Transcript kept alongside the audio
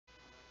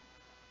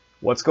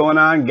What's going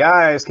on,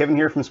 guys? Kevin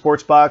here from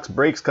SportsBox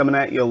Breaks coming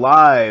at you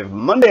live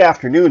Monday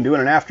afternoon, doing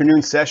an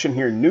afternoon session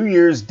here, New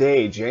Year's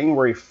Day,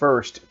 January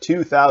 1st,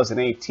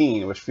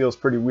 2018, which feels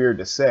pretty weird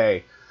to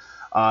say.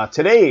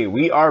 Today,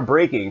 we are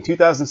breaking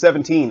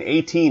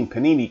 2017-18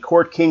 Panini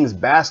Court Kings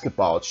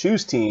Basketball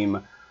Choose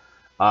Team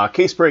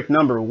case break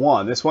number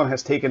 1. This one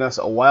has taken us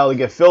a while to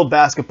get filled.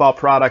 Basketball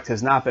product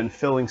has not been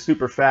filling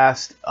super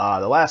fast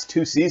the last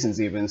 2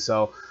 seasons even,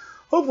 so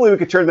hopefully we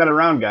could turn that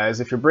around, guys.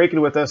 If you're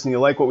breaking with us and you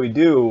like what we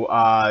do,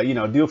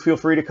 do feel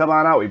free to come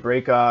on out. We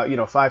break,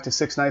 5 to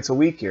 6 nights a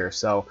week here,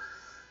 so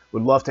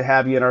would love to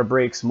have you in our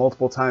breaks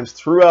multiple times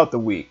throughout the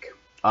week.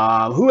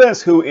 Who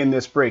has who in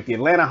this break? The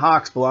Atlanta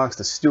Hawks belongs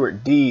to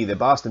Stuart D. The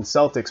Boston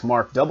Celtics,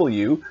 Mark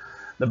W.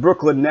 The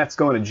Brooklyn Nets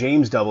going to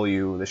James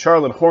W. The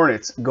Charlotte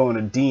Hornets going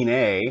to Dean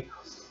A.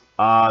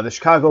 The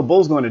Chicago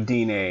Bulls going to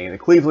Dean A. The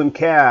Cleveland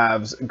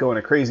Cavs going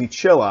to Crazy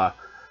Chilla.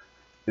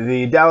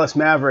 The Dallas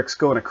Mavericks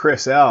going to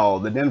Chris L.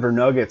 The Denver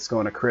Nuggets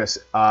going to Chris.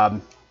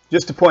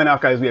 Just to point out,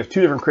 guys, we have 2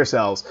 different Chris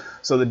L's.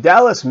 So the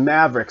Dallas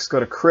Mavericks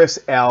go to Chris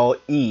L.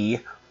 E.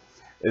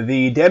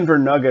 The Denver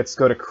Nuggets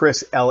go to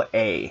Chris L.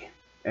 A.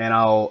 And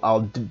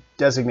I'll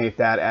designate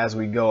that as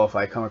we go if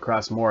I come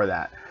across more of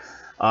that.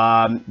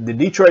 The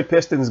Detroit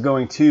Pistons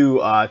going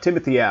to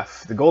Timothy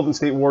F. The Golden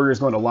State Warriors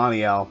going to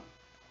Lonnie L.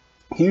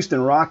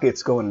 Houston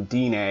Rockets going to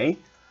Dean A.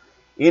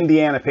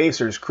 Indiana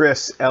Pacers,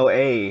 Chris L.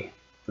 A.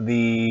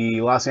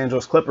 The Los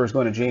Angeles Clippers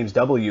going to James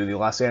W. The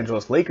Los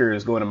Angeles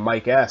Lakers going to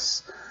Mike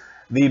S.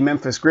 The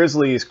Memphis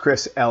Grizzlies,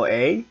 Chris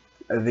L.A.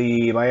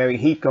 The Miami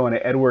Heat going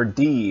to Edward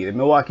D. The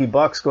Milwaukee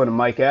Bucks going to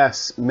Mike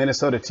S.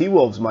 Minnesota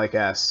T-Wolves, Mike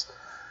S.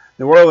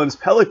 New Orleans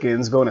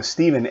Pelicans going to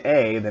Stephen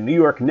A. The New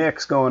York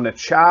Knicks going to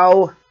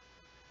Chow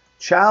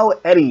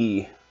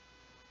Eddie.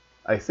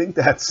 I think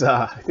that's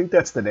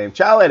the name.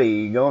 Chow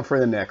Eddie going for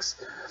the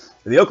Knicks.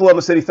 The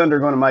Oklahoma City Thunder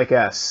going to Mike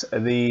S.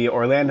 The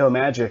Orlando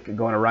Magic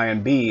going to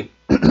Ryan B.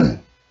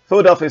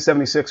 Philadelphia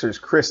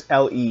 76ers, Chris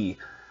L.E.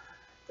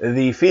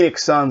 The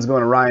Phoenix Suns going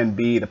to Ryan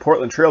B. The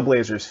Portland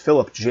Trailblazers,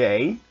 Philip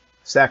J.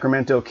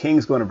 Sacramento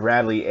Kings going to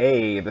Bradley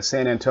A. The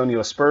San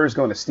Antonio Spurs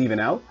going to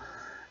Stephen L.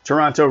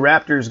 Toronto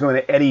Raptors going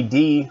to Eddie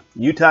D.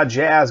 Utah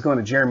Jazz going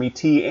to Jeremy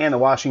T. And the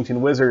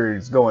Washington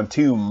Wizards going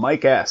to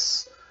Mike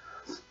S.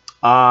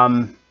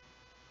 I'm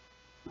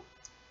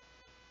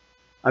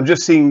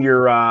just seeing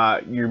your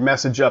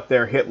message up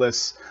there,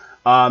 Hitless.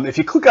 If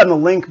you click on the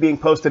link being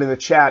posted in the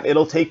chat,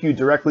 it'll take you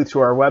directly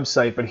to our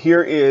website. But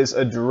here is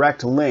a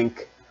direct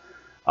link.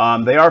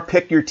 They are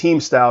pick your team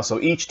style, so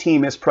each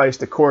team is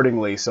priced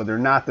accordingly. So they're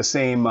not the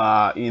same,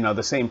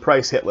 the same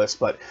price, Hitless.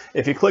 But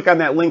if you click on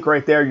that link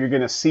right there, you're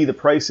going to see the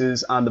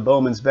prices on the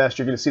Bowman's Best.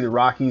 You're going to see the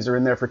Rockies are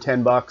in there for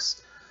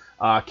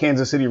 $10.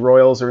 Kansas City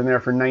Royals are in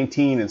there for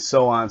 $19, and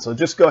so on. So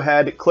just go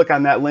ahead, click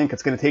on that link.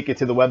 It's going to take you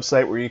to the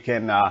website where you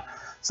can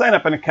sign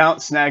up an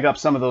account, snag up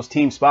some of those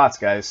team spots,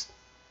 guys.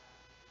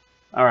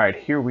 All right,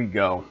 here we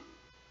go.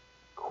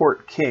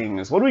 Court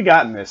Kings. What do we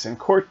got in this? In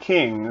Court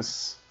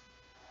Kings,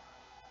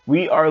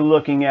 we are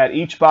looking at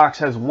each box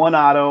has 1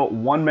 auto,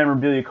 1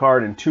 memorabilia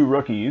card, and 2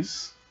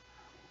 rookies.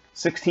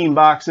 16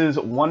 boxes,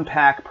 1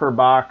 pack per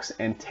box,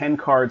 and 10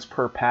 cards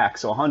per pack.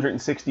 So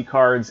 160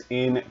 cards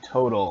in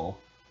total.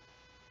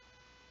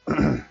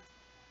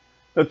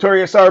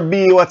 Notorious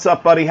RB, what's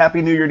up, buddy?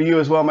 Happy New Year to you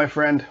as well, my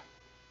friend.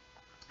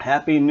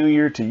 Happy New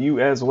Year to you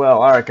as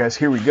well. All right, guys,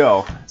 here we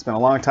go. It's been a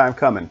long time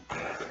coming.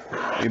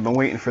 We've been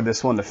waiting for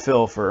this one to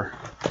fill for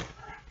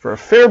a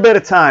fair bit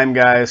of time,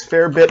 guys.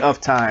 Fair bit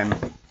of time.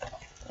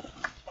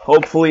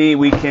 Hopefully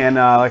we can,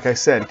 like I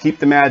said, keep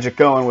the magic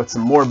going with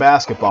some more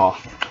basketball.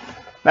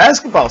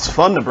 Basketball's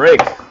fun to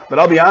break, but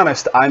I'll be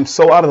honest, I'm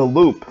so out of the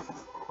loop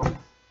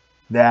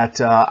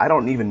that I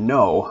don't even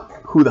know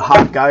who the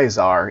hot guys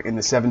are in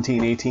the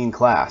 17-18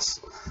 class.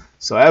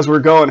 So as we're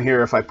going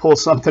here, if I pull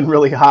something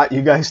really hot,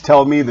 you guys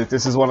tell me that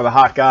this is one of the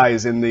hot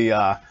guys in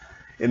the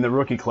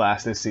rookie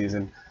class this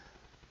season.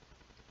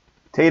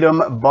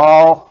 Tatum,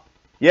 Ball.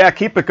 Yeah,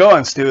 keep it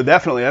going, Stu.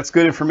 Definitely. That's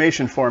good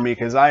information for me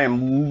because I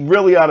am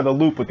really out of the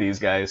loop with these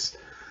guys.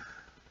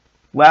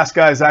 Last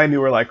guys I knew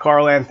were like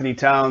Karl Anthony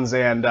Towns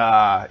and,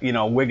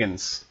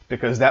 Wiggins,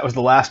 because that was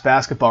the last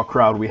basketball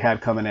crowd we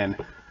had coming in.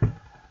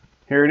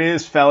 Here it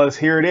is, fellas.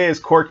 Here it is.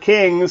 Court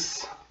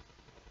Kings.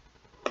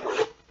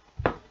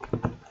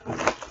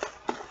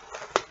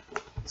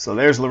 So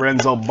there's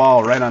Lorenzo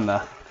Ball right on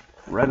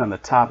the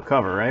top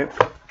cover, right?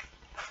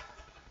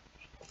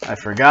 I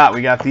forgot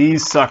we got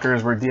these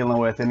suckers we're dealing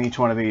with in each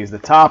one of these, the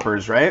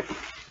toppers, right?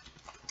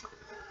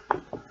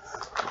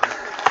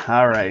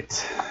 All right.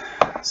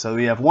 So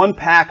we have 1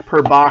 pack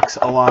per box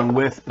along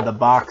with the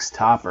box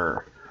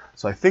topper.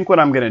 So I think what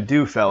I'm going to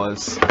do,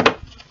 fellas,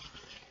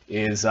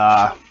 is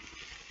bear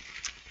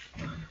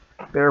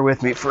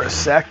with me for a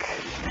sec.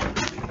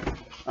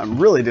 I'm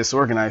really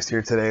disorganized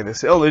here today.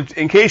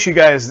 In case you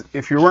guys,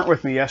 if you weren't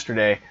with me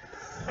yesterday,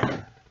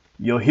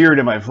 you'll hear it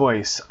in my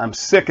voice. I'm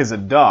sick as a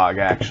dog,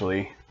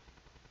 actually.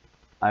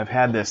 I've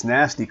had this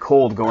nasty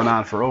cold going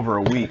on for over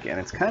a week, and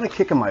it's kind of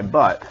kicking my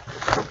butt.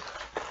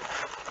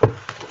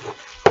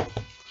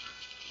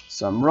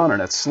 So I'm running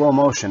at slow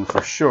motion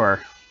for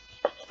sure.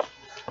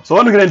 So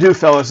what I'm going to do,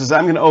 fellas, is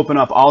I'm going to open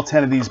up all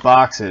 10 of these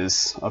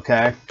boxes,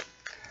 okay?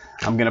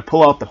 I'm going to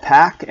pull out the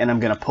pack, and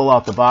I'm going to pull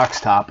out the box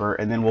topper,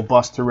 and then we'll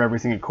bust through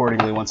everything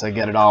accordingly once I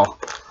get it all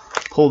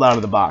pulled out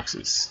of the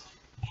boxes.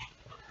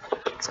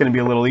 It's going to be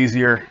a little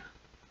easier,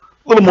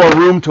 a little more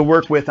room to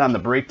work with on the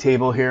break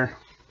table here.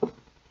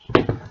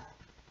 Let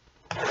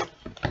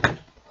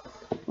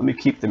me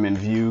keep them in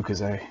view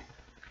because I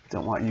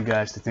don't want you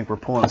guys to think we're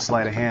pulling a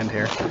sleight of hand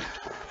here.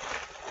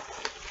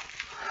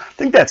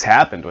 I think that's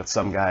happened with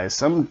some guys.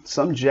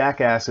 Some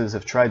jackasses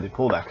have tried to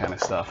pull that kind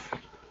of stuff.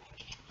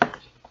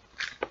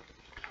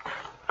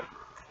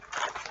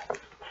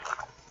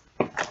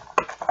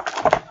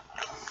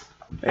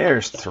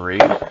 There's 3.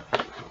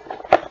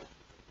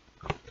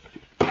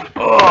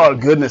 Oh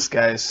goodness,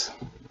 guys!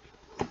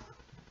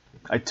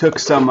 I took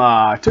some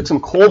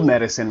cold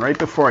medicine right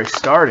before I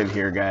started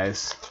here,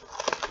 guys.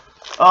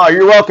 Oh,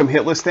 you're welcome,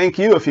 Hitless. Thank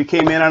you. If you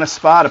came in on a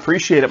spot,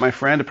 appreciate it, my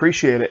friend.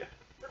 Appreciate it.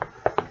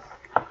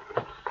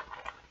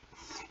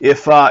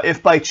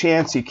 If by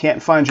chance you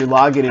can't find your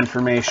login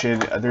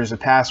information, there's a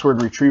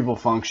password retrieval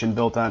function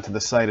built onto the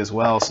site as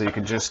well, so you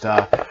can just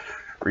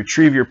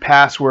retrieve your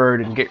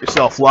password and get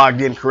yourself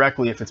logged in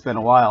correctly if it's been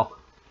a while.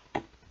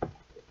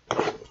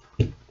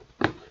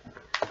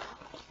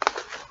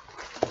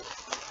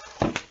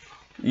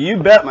 You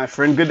bet, my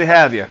friend. Good to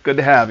have you. Good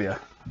to have you.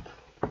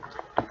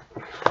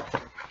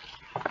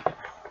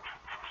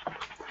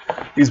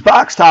 These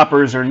box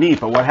toppers are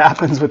neat, but what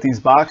happens with these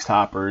box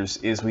toppers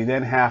is we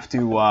then have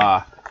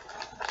to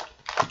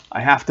I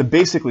have to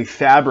basically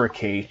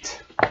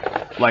fabricate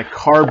like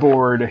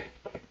cardboard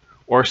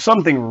or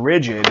something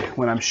rigid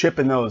when I'm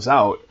shipping those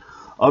out.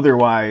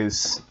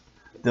 Otherwise,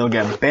 they'll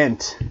get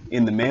bent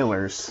in the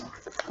mailers.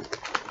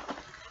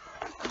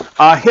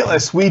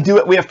 Hitless,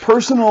 we have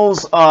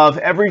personals of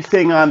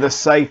everything on the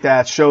site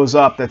that shows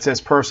up that says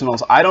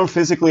personals. I don't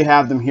physically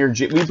have them here.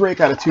 We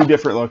break out of 2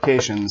 different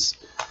locations.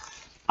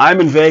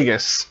 I'm in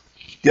Vegas.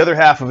 The other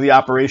half of the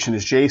operation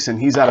is Jason.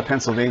 He's out of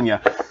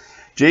Pennsylvania.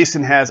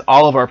 Jason has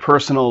all of our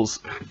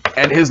personals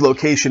at his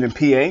location in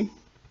PA.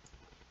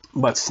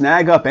 But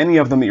snag up any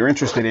of them that you're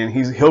interested in.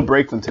 He'll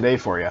break them today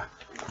for you.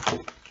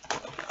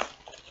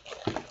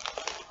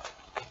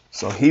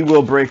 So he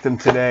will break them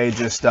today.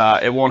 Just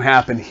it won't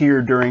happen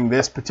here during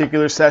this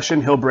particular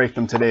session. He'll break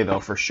them today, though,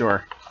 for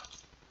sure.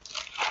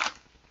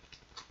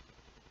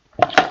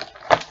 You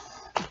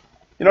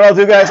know what I'll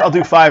do, guys? I'll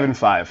do 5 and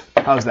 5.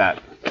 How's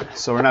that?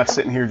 So we're not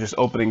sitting here just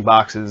opening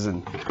boxes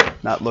and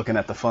not looking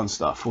at the fun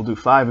stuff. We'll do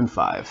 5 and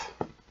 5.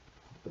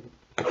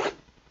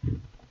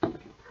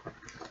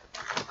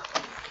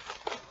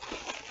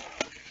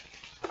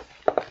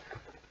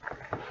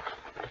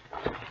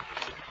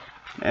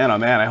 Man, oh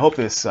man, I hope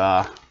this...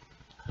 So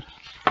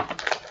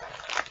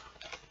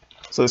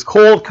this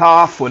cold,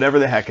 cough, whatever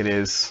the heck it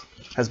is,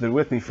 has been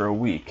with me for a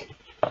week.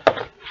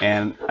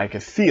 And I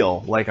can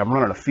feel like I'm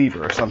running a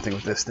fever or something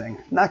with this thing.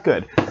 Not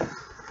good.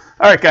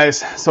 Alright guys,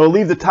 so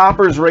leave the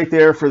toppers right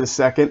there for the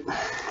second.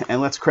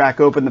 And let's crack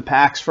open the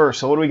packs first.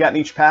 So what do we got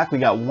in each pack? We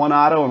got 1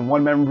 auto and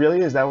 1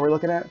 memorabilia. Is that what we're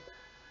looking at?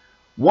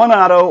 1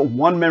 auto,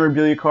 1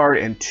 memorabilia card,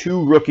 and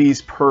 2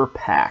 rookies per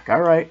pack.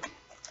 Alright.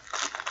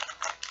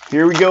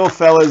 Here we go,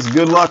 fellas.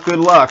 Good luck, good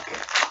luck.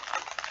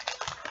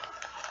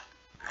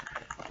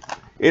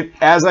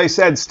 As I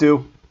said,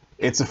 Stu,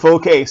 it's a full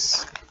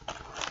case.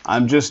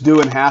 I'm just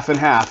doing half and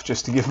half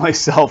just to give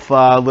myself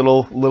a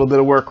little bit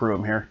of work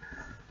room here.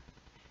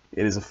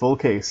 It is a full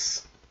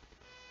case.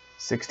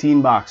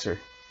 16 boxer.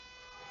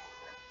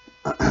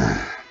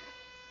 Alright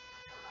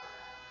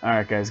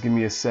guys, give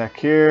me a sec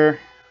here.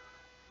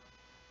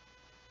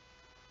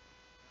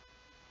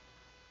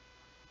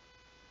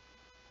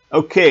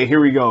 Okay, here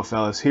we go,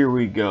 fellas. Here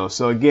we go.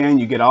 So again,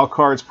 you get all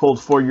cards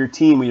pulled for your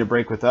team when you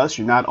break with us.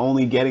 You're not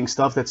only getting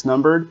stuff that's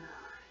numbered,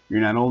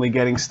 you're not only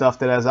getting stuff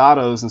that has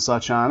autos and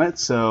such on it.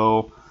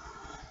 So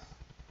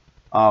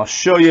I'll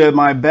show you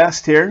my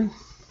best here.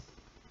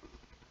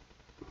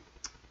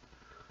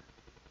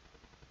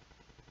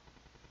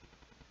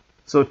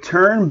 So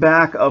turn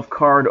back of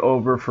card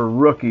over for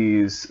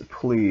rookies,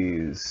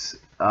 please.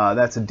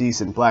 That's a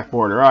decent black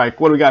border. All right,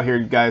 what do we got here,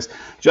 guys?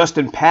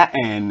 Justin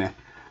Patton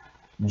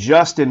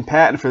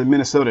for the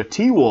Minnesota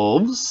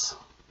T-Wolves.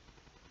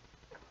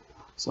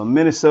 So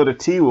Minnesota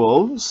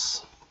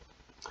T-Wolves.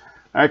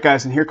 All right,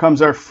 guys, and here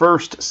comes our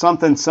first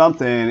something,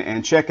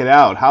 and check it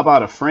out. How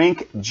about a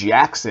Frank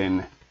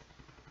Jackson?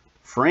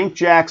 Frank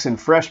Jackson,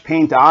 fresh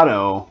paint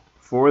auto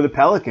for the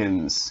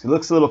Pelicans. He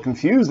looks a little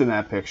confused in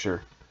that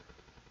picture.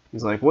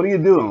 He's like, what are you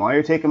doing? Why are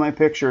you taking my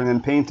picture and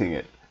then painting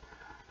it?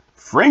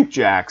 Frank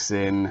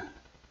Jackson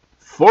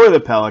for the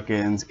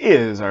Pelicans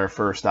is our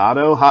first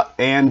auto.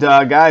 And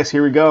guys,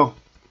 here we go.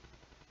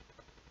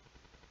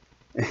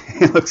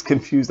 He looks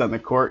confused on the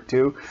court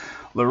too.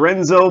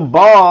 Lorenzo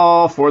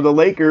Ball for the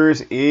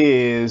Lakers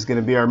is going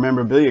to be our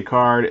memorabilia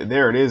card.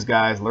 There it is,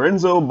 guys.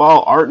 Lorenzo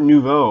Ball, Art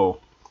Nouveau.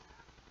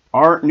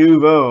 Art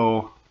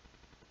Nouveau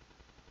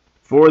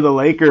for the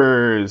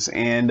Lakers.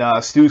 And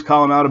Stu's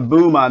calling out a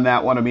boom on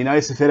that one. It'd be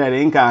nice if it had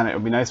ink on it. It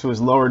would be nice if it was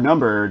lower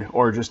numbered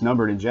or just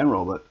numbered in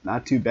general, but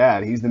not too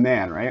bad. He's the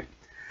man, right?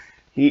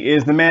 He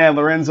is the man.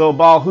 Lorenzo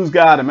Ball, who's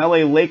got him? LA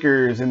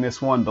Lakers in this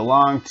one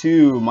belong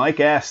to Mike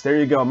S. There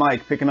you go,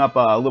 Mike, picking up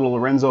a little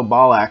Lorenzo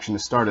Ball action to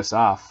start us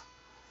off.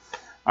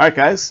 All right,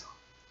 guys.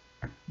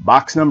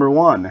 Box number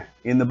 1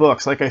 in the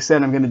books. Like I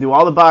said, I'm going to do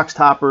all the box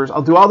toppers.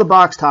 I'll do all the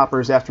box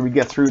toppers after we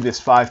get through this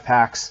 5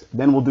 packs.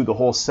 Then we'll do the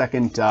whole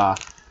second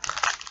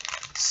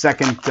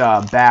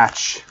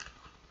batch.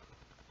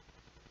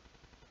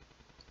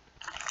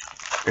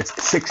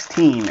 It's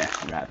 16,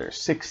 rather.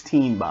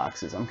 16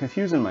 boxes. I'm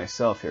confusing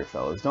myself here,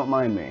 fellas. Don't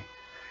mind me.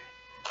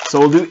 So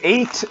we'll do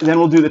 8, then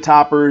we'll do the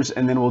toppers,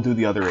 and then we'll do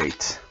the other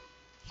 8.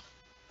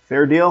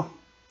 Fair deal?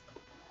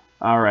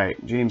 All right.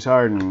 James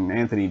Harden,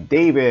 Anthony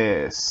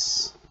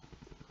Davis.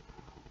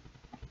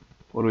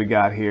 What do we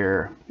got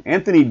here?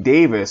 Anthony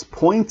Davis,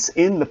 points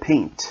in the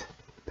paint.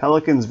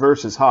 Pelicans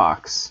versus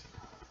Hawks.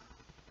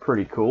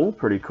 Pretty cool,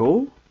 pretty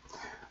cool.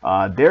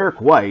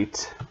 Derek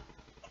White.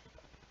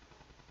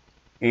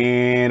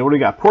 And what do we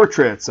got?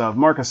 Portraits of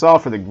Marc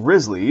Gasol for the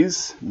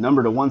Grizzlies,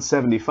 numbered to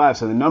 175.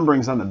 So the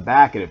numbering's on the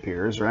back, it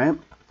appears, right?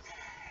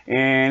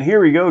 And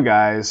here we go,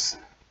 guys.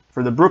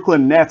 For the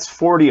Brooklyn Nets,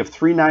 40 of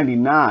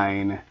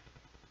 399,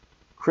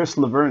 Chris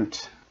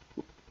LeVert.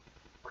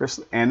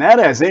 And that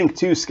has ink,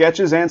 too.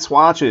 Sketches and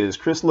swatches.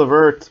 Chris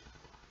LeVert,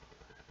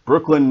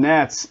 Brooklyn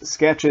Nets,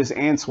 sketches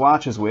and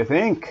swatches with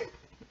ink.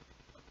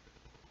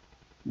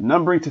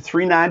 Numbering to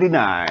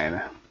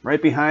 399.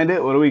 Right behind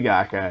it, what do we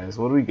got, guys?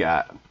 What do we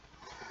got?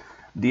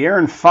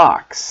 De'Aaron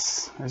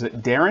Fox. Is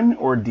it Darren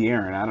or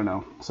De'Aaron? I don't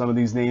know. Some of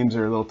these names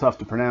are a little tough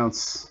to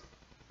pronounce.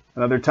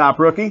 Another top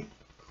rookie.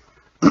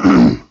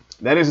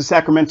 That is the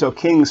Sacramento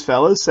Kings,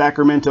 fellas.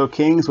 Sacramento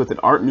Kings with an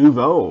Art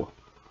Nouveau.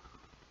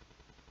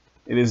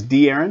 It is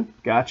De'Aaron.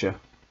 Gotcha.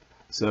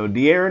 So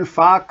De'Aaron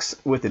Fox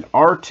with an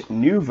Art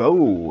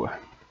Nouveau.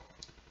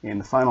 And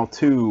the final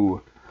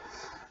 2,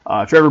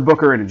 Trevor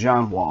Booker and a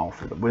John Wall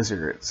for the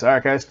Wizards. All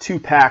right, guys. 2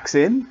 packs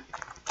in.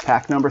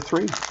 Pack number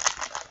 3.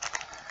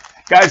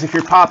 Guys, if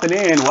you're popping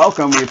in,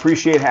 welcome. We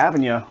appreciate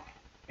having you.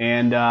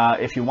 And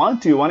if you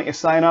want to, why don't you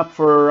sign up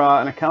for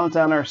an account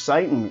on our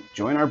site and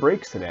join our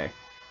breaks today.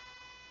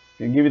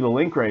 I'm going to give you the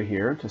link right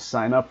here to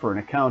sign up for an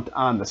account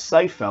on the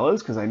site,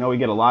 fellas, because I know we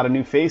get a lot of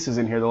new faces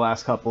in here the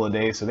last couple of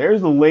days. So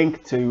there's the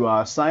link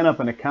to sign up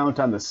an account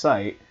on the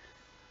site.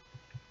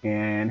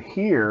 And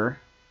here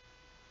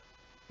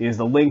is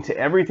the link to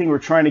everything we're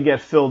trying to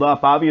get filled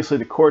up. Obviously,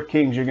 the Court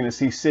Kings you're going to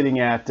see sitting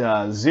at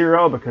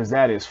 0 because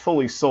that is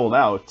fully sold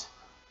out.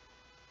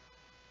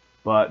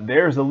 But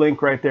there's the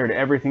link right there to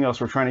everything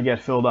else we're trying to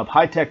get filled up.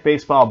 High-Tech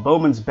Baseball,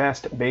 Bowman's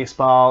Best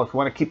Baseball. If you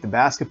want to keep the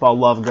basketball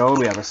love going,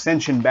 we have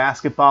Ascension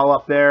Basketball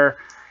up there.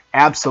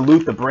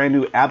 Absolute, the brand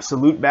new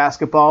Absolute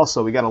Basketball.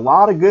 So we got a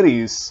lot of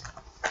goodies.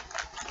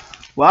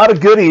 A lot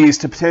of goodies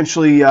to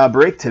potentially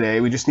break today.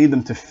 We just need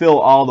them to fill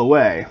all the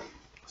way.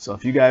 So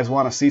if you guys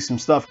want to see some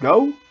stuff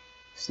go,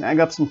 snag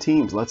up some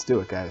teams. Let's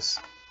do it, guys.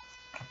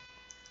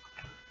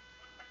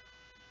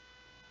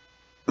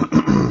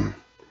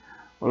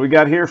 What do we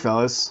got here,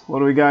 fellas? What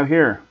do we got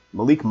here?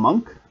 Malik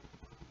Monk.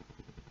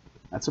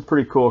 That's a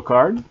pretty cool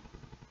card.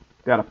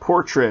 Got a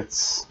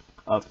Portraits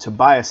of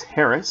Tobias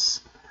Harris.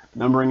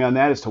 Numbering on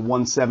that is to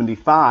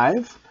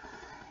 175.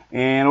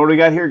 And what do we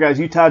got here, guys?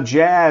 Utah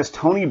Jazz.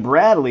 Tony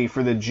Bradley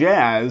for the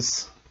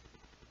Jazz.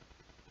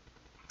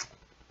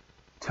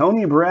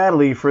 Tony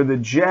Bradley for the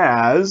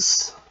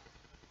Jazz.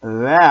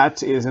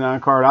 That is an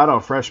on-card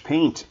auto. Fresh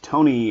paint.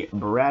 Tony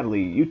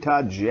Bradley,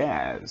 Utah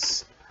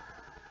Jazz.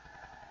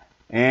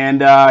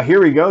 And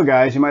here we go,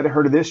 guys. You might have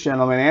heard of this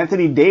gentleman.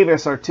 Anthony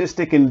Davis,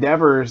 Artistic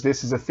Endeavors.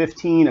 This is a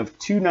 15 of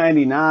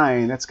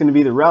 299. That's going to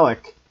be the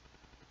relic.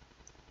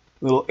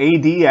 Little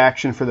AD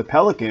action for the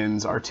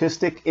Pelicans.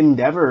 Artistic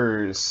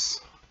Endeavors.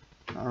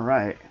 All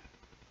right.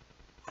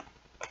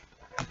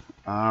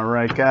 All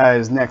right,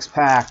 guys. Next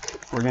pack.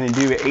 We're going to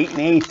do 8 and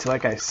 8,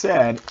 like I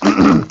said.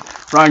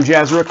 Wrong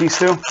Jazz rookie,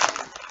 Stu.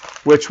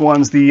 Which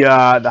one's the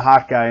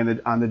hot guy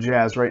on the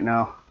Jazz right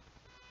now?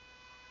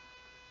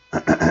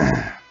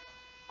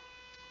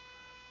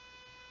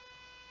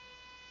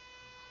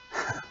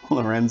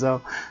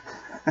 Lorenzo.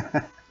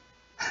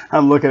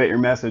 I'm looking at your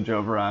message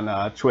over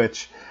on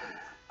Twitch.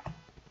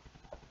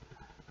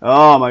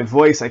 Oh, my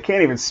voice. I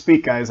can't even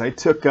speak, guys. I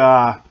took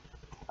a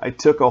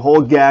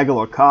whole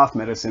gaggle of cough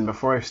medicine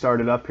before I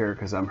started up here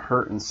because I'm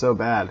hurting so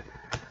bad.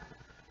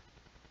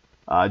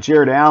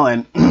 Jared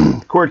Allen,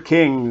 Court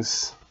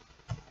Kings,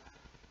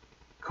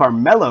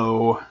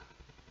 Carmelo.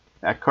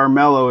 That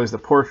Carmelo is the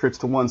Portraits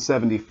to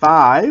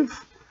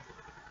 175.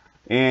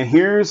 And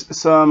here's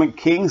some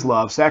Kings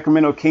love.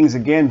 Sacramento Kings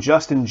again.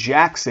 Justin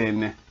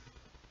Jackson.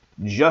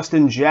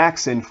 Justin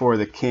Jackson for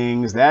the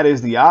Kings. That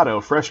is the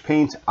auto. Fresh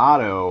paint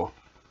auto.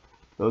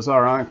 Those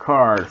are on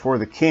card for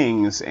the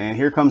Kings. And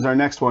here comes our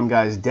next one,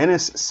 guys.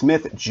 Dennis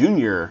Smith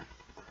Jr.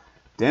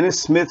 Dennis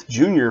Smith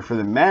Jr. for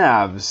the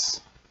Mavs.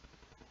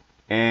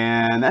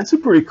 And that's a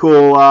pretty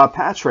cool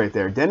patch right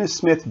there. Dennis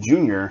Smith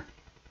Jr.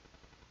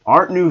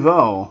 Art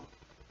Nouveau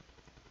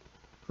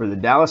for the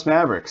Dallas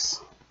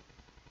Mavericks.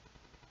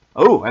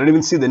 Oh, I didn't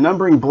even see the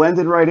numbering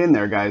blended right in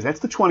there, guys. That's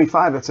the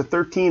 25. That's a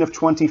 13 of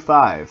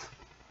 25.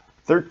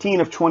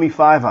 13 of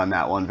 25 on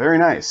that one. Very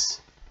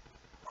nice.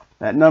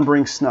 That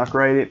numbering snuck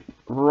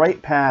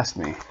right past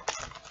me.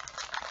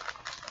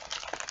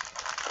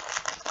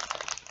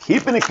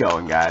 Keeping it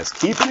going, guys.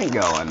 Keeping it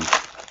going.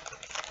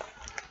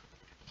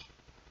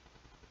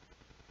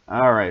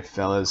 All right,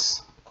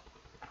 fellas.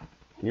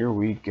 Here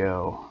we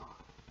go.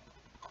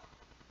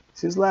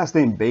 Is his last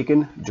name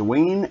Bacon?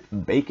 Dwayne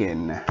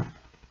Bacon.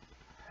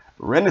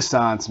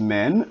 Renaissance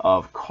Men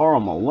of Karl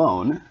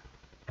Malone.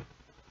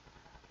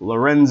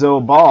 Lorenzo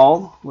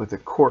Ball with the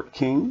Court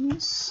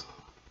Kings.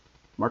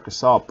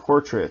 Marcus Gasol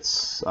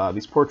portraits.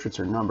 These portraits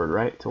are numbered,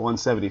 right? To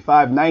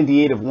 175.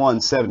 98 of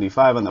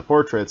 175 on the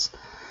portraits.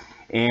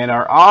 And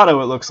our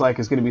auto, it looks like,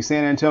 is going to be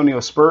San Antonio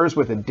Spurs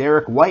with a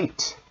Derek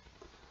White.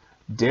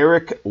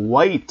 Derek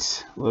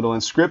White. Little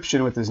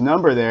inscription with his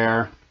number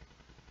there.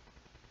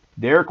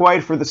 Derek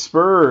White for the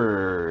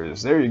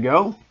Spurs. There you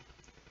go.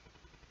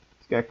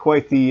 He's got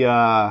quite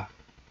the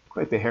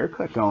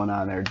haircut going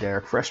on there,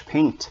 Derek. Fresh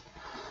paint.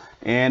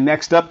 And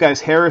next up, guys,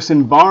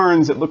 Harrison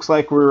Barnes. It looks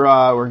like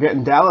we're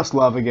getting Dallas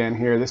love again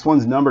here. This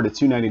one's numbered to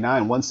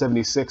 299,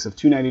 176 of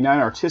 299.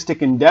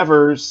 Artistic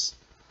Endeavors,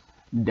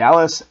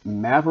 Dallas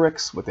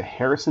Mavericks with the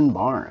Harrison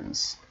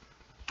Barnes.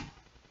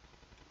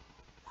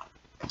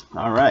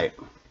 All right,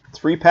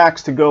 3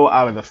 packs to go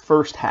out of the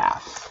first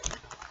half.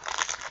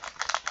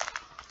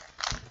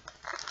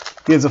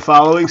 Here's the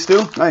following,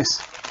 Stu.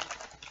 Nice,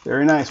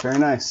 very nice, very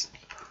nice.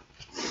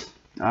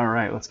 All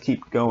right, let's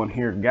keep going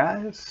here,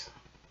 guys.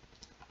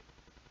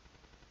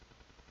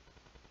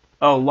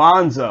 Oh,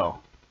 Lonzo.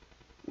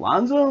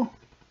 Lonzo?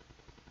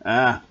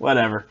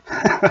 Whatever.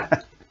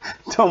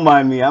 Don't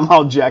mind me. I'm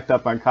all jacked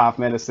up on cough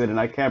medicine, and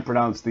I can't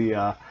pronounce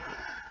the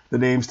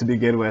names to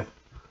begin with.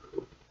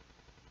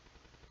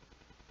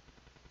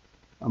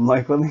 I'm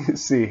like, let me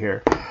see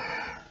here.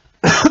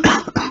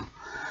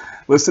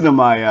 Listen to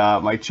my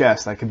my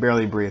chest. I can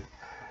barely breathe.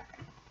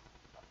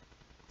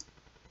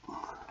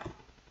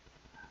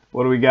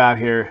 What do we got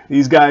here?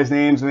 These guys'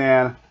 names,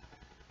 man.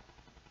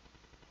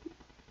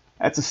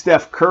 That's a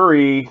Steph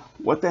Curry.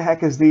 What the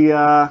heck is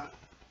the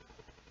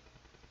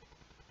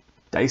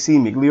Dicey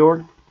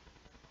Miglior?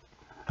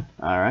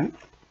 All right.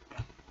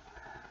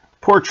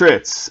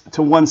 Portraits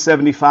to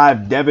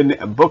 175.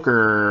 Devin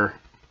Booker.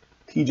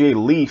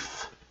 TJ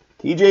Leaf.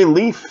 TJ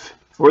Leaf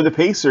for the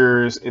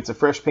Pacers. It's a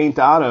fresh paint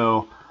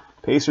auto.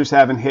 Pacers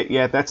haven't hit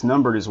yet. That's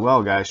numbered as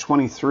well, guys.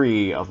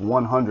 23 of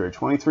 100.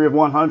 23 of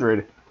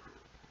 100.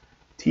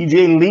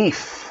 TJ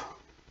Leaf.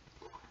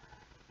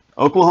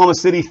 Oklahoma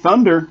City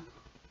Thunder.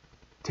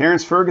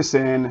 Terrence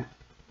Ferguson,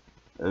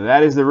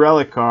 that is the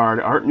relic card.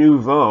 Art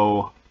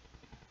Nouveau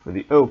for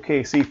the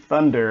OKC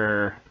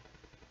Thunder.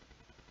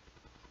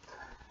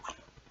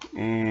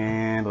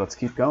 And let's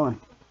keep going.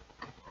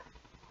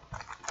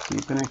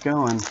 Keeping it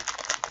going.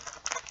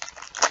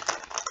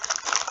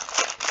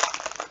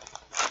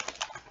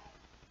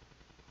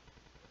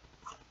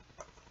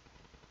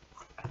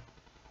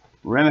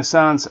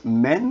 Renaissance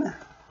Men,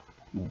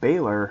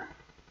 Baylor,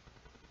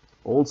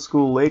 old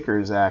school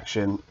Lakers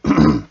action.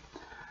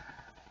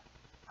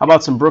 How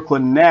about some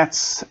Brooklyn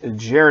Nets?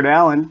 Jared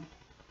Allen.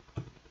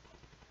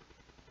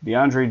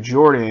 DeAndre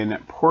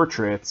Jordan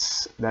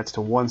portraits. That's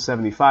to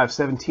 175.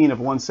 17 of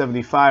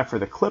 175 for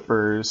the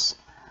Clippers.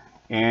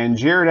 And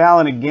Jared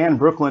Allen again,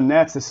 Brooklyn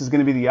Nets. This is going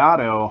to be the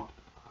auto.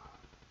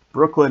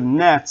 Brooklyn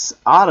Nets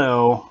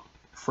auto.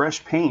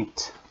 Fresh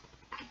paint.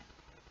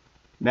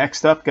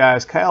 Next up,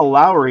 guys, Kyle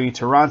Lowry,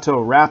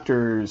 Toronto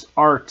Raptors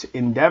Art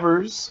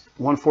Endeavors.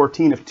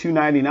 114 of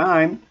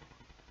 299.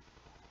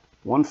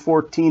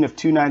 114 of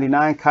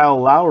 299,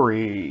 Kyle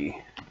Lowry.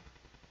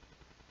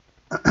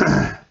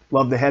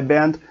 Love the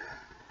headband.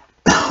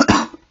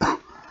 Oh,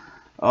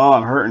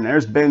 I'm hurting.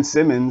 There's Ben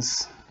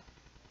Simmons,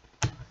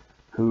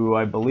 who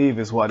I believe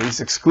is what?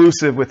 He's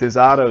exclusive with his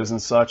autos and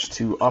such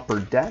to Upper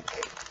Deck.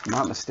 If I'm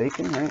not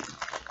mistaken, right?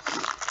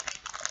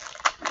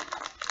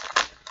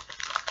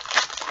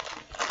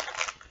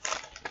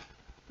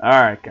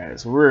 All right,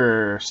 guys,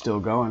 we're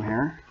still going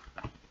here.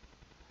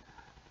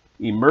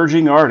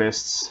 Emerging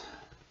Artists.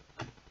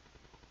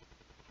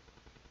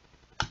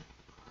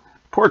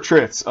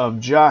 Portraits of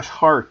Josh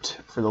Hart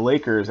for the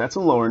Lakers. That's a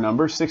lower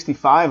number,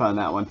 65 on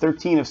that one.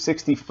 13 of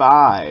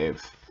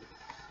 65.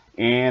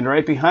 And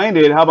right behind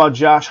it, how about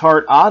Josh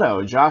Hart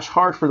auto? Josh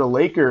Hart for the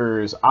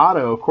Lakers.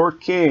 Auto,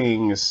 Court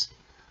Kings.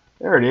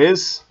 There it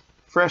is.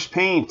 Fresh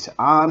paint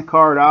on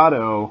card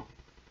auto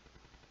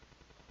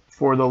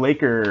for the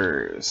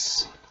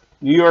Lakers.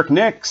 New York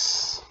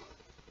Knicks.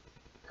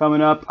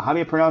 Coming up. How do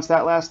you pronounce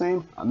that last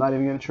name? I'm not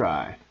even going to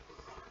try.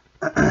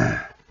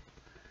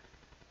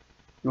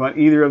 You want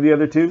either of the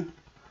other two?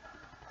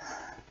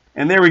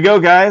 And there we go,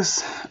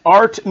 guys.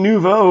 Art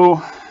Nouveau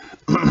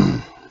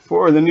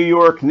for the New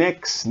York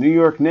Knicks. New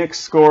York Knicks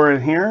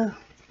scoring here.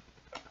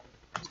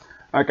 All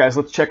right, guys,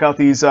 let's check out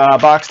these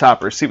box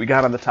toppers. See what we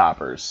got on the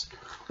toppers.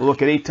 We'll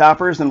look at 8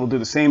 toppers, then we'll do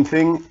the same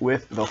thing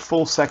with the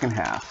full second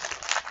half.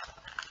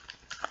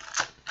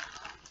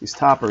 These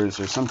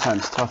toppers are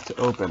sometimes tough to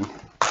open.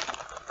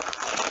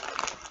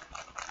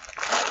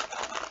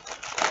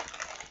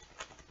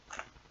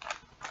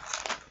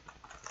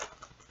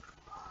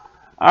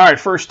 All right,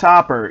 first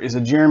topper is a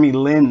Jeremy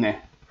Lin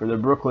for the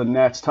Brooklyn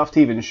Nets. Tough to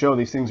even show,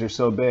 these things are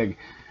so big.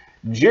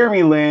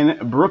 Jeremy Lin,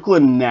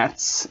 Brooklyn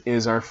Nets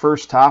is our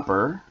first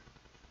topper.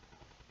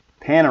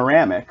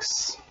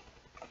 Panoramics.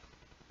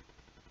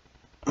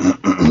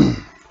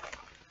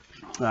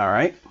 All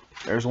right,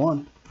 there's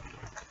one.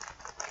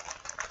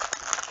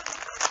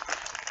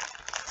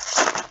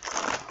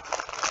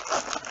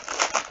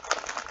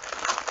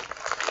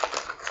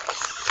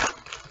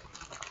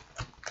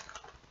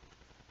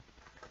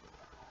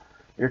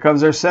 Here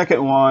comes our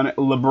second one.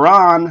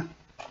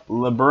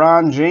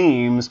 LeBron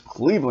James,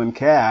 Cleveland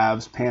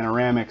Cavs,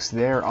 panoramics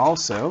there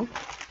also.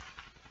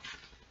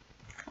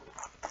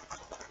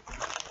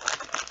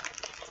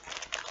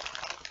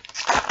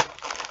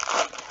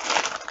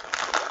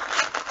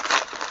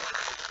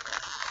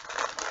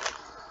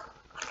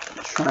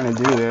 Trying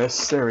to do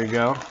this. There we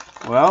go.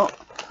 Well,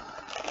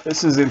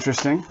 this is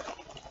interesting.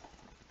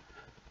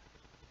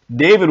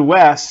 David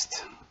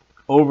West.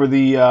 Over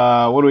the,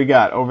 what do we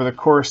got? Over the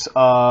course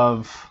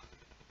of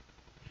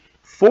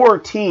 4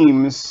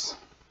 teams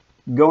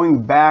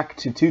going back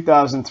to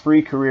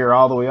 2003 career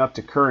all the way up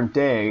to current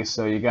day.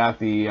 So you got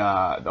the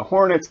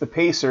Hornets, the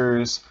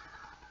Pacers,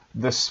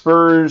 the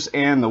Spurs,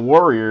 and the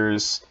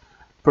Warriors.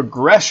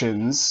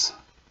 Progressions,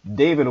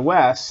 David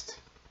West.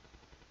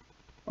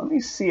 Let me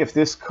see if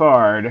this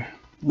card,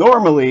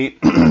 normally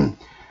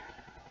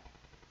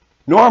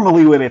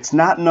when it's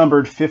not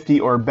numbered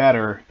 50 or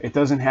better, it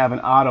doesn't have an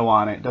auto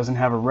on it, doesn't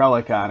have a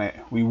relic on it.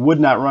 We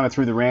would not run it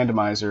through the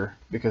randomizer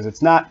because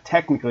it's not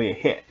technically a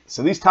hit.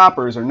 So these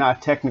toppers are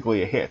not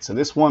technically a hit. So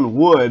this one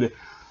would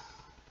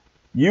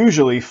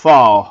usually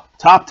fall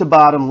top to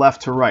bottom,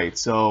 left to right.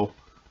 So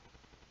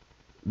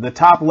the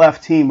top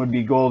left team would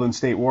be Golden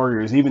State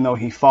Warriors, even though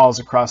he falls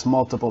across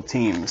multiple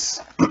teams.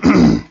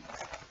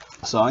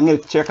 So I'm going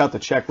to check out the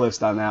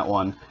checklist on that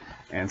one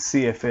and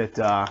see if it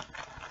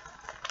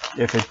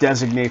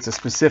designates a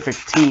specific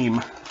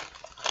team.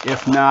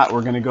 If not,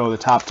 we're going to go the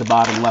top to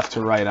bottom, left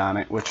to right on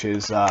it, which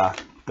is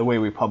the way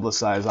we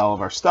publicize all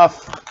of our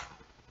stuff.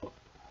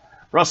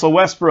 Russell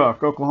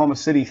Westbrook, Oklahoma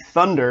City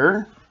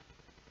Thunder.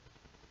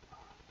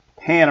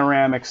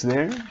 Panoramics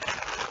there.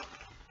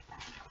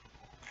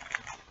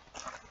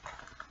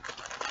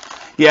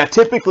 Yeah,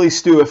 typically,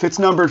 Stu, if it's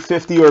numbered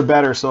 50 or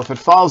better, so if it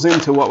falls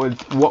into what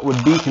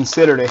would be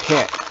considered a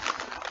hit,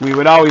 we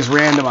would always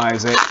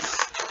randomize it.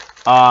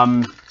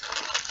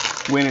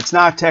 When it's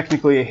not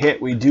technically a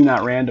hit, we do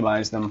not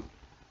randomize them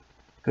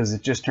because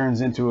it just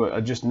turns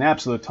into just an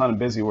absolute ton of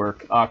busy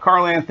work.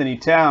 Karl Anthony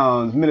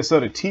Towns,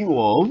 Minnesota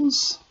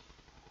T-Wolves.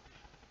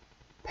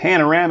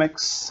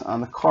 Panoramics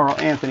on the Karl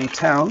Anthony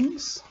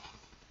Towns.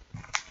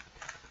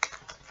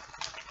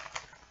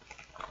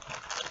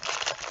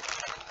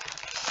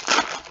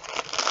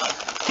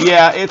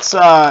 Yeah, it's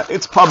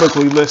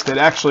publicly listed.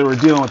 Actually, we're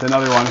dealing with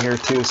another one here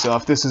too, so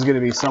if this is going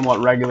to be somewhat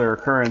regular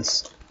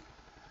occurrence,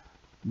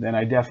 then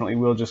I definitely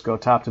will just go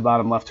top to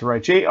bottom, left to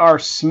right. J.R.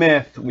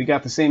 Smith, we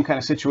got the same kind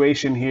of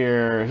situation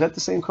here. Is that the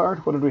same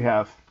card? What did we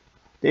have?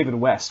 David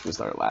West was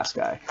our last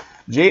guy.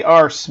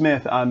 J.R.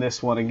 Smith on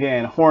this one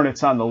again.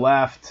 Hornets on the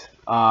left.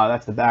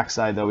 That's the back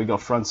side, though. We go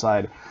front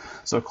side.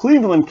 So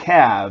Cleveland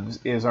Cavs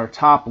is our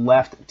top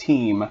left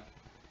team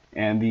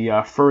and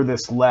the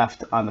furthest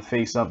left on the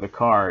face of the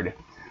card.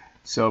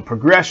 So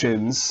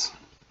progressions,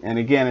 and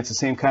again, it's the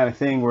same kind of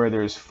thing where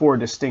there's 4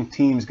 distinct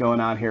teams going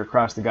on here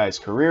across the guy's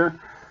career.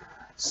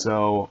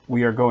 So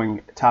we are going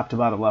top to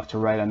bottom, left to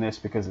right on this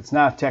because it's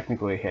not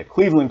technically a hit.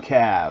 Cleveland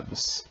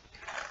Cavs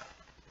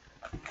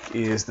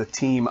is the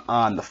team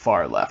on the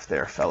far left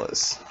there,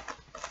 fellas.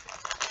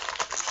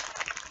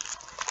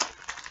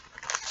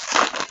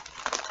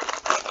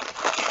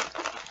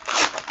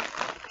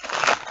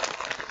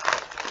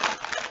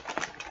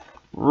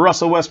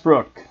 Russell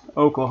Westbrook,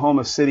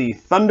 Oklahoma City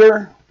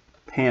Thunder,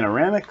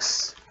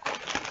 panoramics.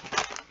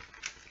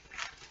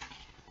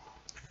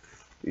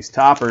 These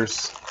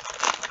toppers.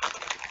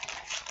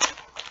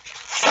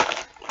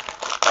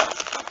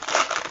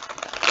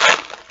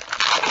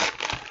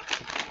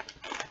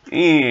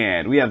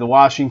 And we have the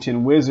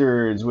Washington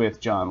Wizards with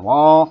John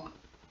Wall.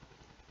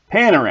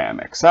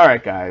 Panoramics. All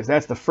right, guys,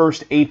 that's the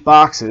first 8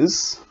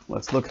 boxes.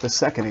 Let's look at the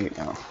second 8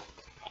 now.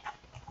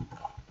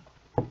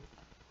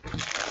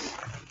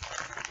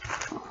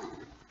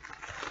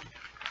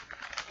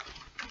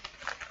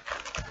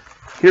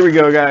 Here we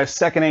go, guys.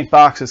 Second 8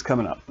 boxes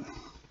coming up.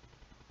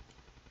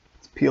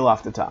 Let's peel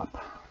off the top.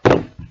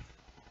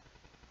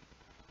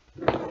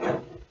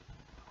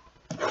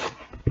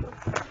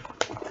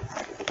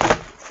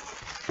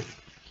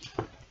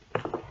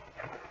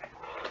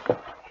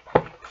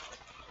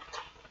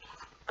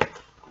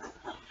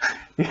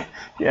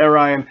 Yeah,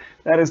 Ryan,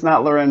 that is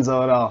not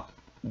Lorenzo at all.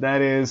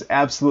 That is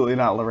absolutely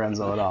not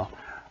Lorenzo at all.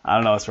 I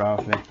don't know what's wrong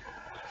with me.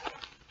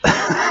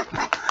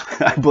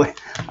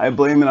 I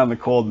blame it on the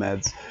cold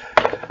meds.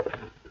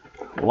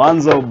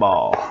 Lonzo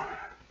Ball.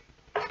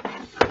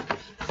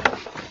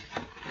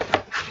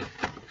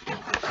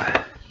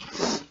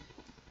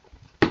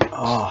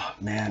 Oh,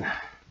 man.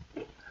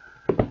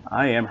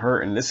 I am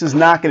hurting. This is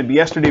not going to be...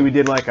 Yesterday we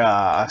did like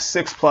a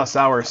 6+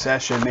 hour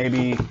session,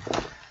 maybe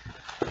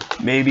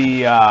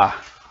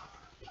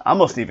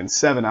almost even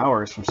 7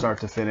 hours from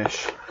start to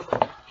finish.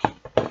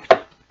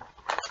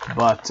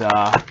 But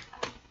the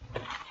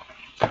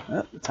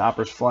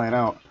topper's flying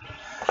out.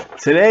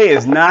 Today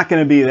is not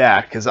going to be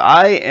that, because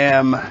I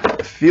am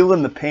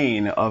feeling the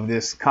pain of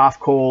this cough,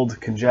 cold,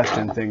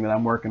 congestion thing that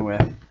I'm working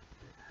with.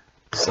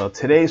 So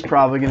today's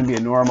probably going to be a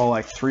normal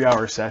like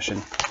 3-hour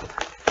session.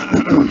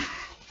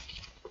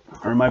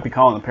 Or I might be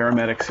calling the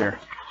paramedics here.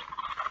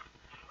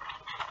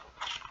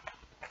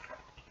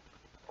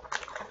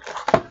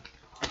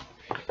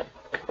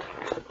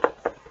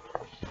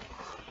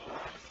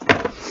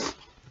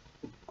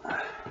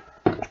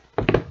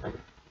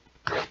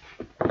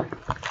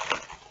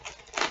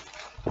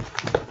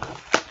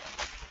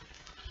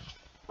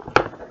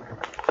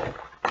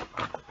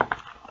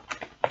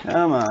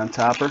 Come on,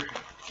 Topper.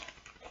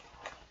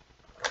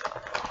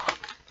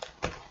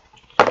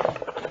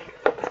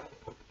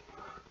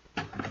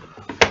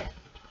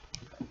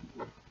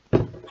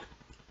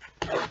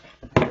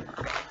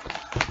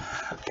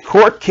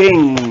 Court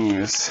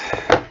Kings.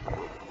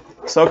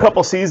 So a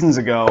couple seasons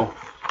ago,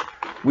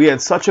 we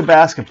had such a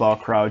basketball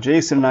crowd.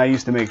 Jason and I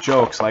used to make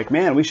jokes like,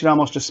 man, we should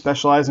almost just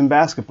specialize in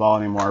basketball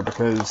anymore,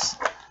 because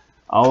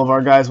all of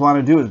our guys want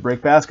to do is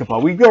break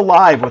basketball. We'd go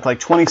live with like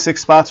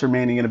 26 spots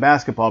remaining in a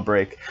basketball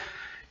break,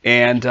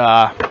 and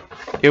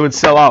it would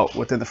sell out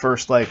within the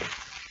first, like,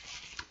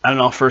 I don't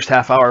know, first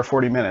half hour,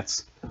 40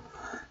 minutes.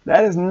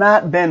 That has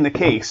not been the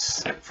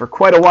case for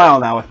quite a while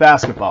now with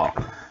basketball.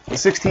 The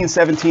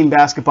 16-17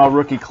 basketball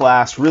rookie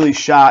class really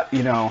shot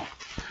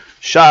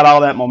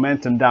all that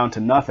momentum down to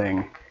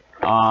nothing.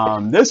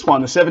 This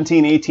one, the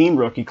 17-18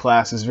 rookie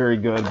class, is very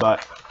good,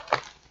 but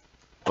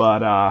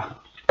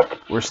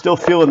we're still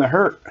feeling the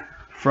hurt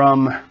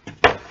from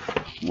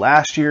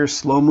last year's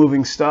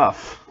slow-moving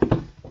stuff.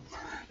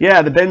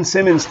 Yeah, the Ben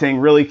Simmons thing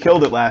really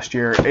killed it last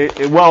year.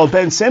 Well,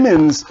 Ben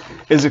Simmons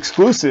is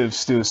exclusive,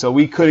 Stu, so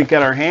we couldn't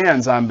get our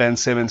hands on Ben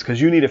Simmons because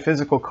you need a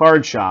physical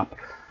card shop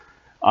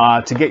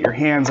to get your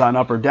hands on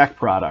Upper Deck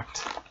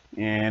product.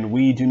 And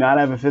we do not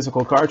have a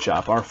physical card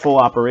shop. Our full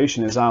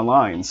operation is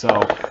online,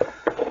 so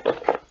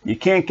you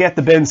can't get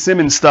the Ben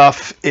Simmons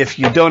stuff if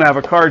you don't have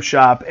a card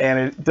shop, and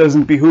it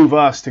doesn't behoove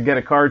us to get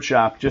a card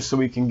shop just so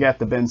we can get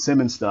the Ben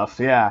Simmons stuff.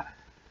 Yeah,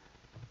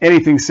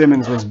 anything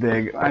Simmons was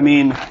big. I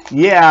mean,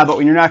 yeah, but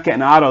when you're not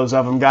getting autos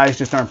of them, guys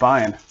just aren't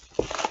buying.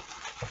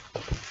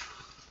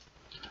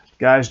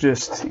 Guys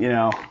just,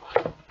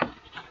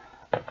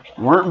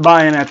 weren't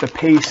buying at the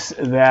pace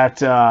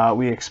that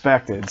we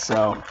expected.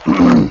 So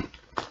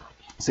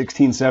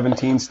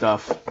 16-17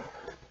 stuff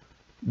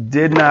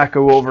did not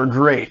go over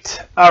great.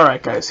 All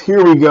right, guys,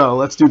 here we go.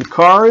 Let's do the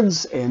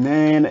cards and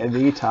then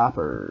the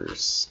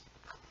toppers.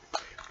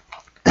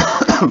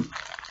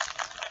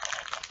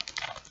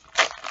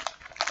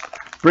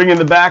 Bringing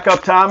the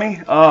backup,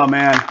 Tommy. Oh,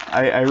 man,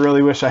 I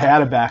really wish I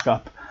had a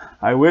backup.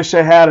 I wish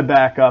I had a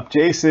backup.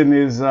 Jason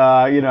is,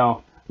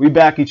 we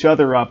back each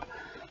other up,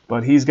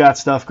 but he's got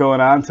stuff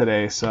going on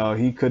today, so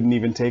he couldn't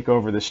even take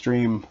over the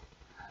stream.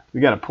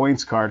 We got a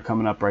points card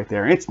coming up right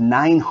there. It's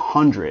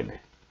 900.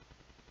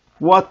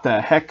 What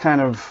the heck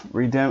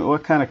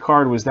what kind of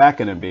card was that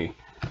going to be?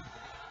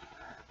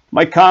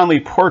 Mike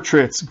Conley,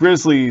 Portraits,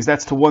 Grizzlies,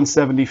 that's to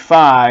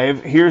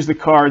 175. Here's the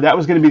card. That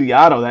was going to be the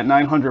auto. That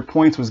 900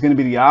 points was going to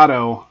be the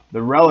auto.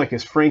 The relic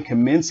is Frank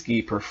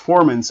Kaminsky,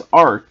 Performance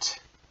Art.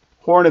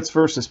 Hornets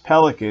versus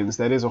Pelicans.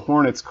 That is a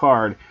Hornets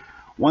card.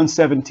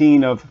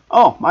 117 of...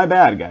 Oh, my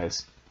bad,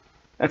 guys.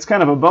 That's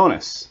kind of a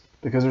bonus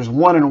because there's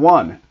 1 and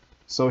 1.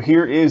 So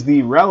here is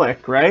the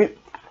relic, right?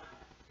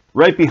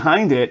 Right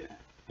behind it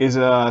is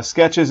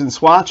sketches and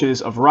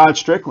swatches of Rod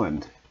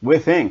Strickland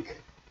with ink.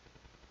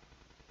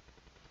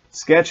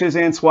 Sketches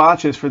and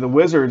swatches for the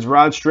Wizards,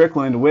 Rod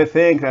Strickland with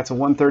ink. That's a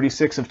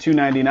 136 of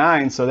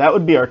 299. So that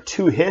would be our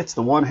 2 hits.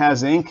 The one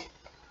has ink.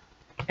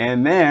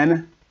 And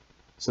then,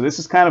 so this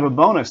is kind of a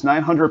bonus,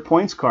 900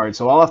 points card.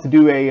 So I'll have to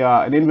do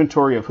an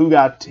inventory of who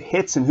got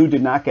hits and who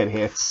did not get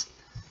hits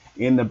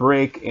in the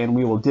break. And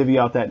we will divvy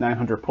out that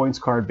 900 points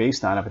card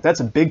based on it. But that's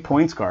a big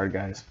points card,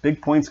 guys.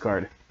 Big points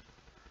card.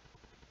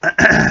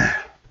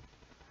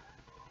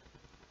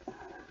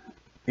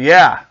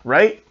 Yeah,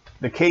 right?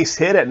 The case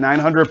hit at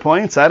 900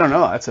 points? I don't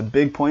know. That's a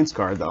big points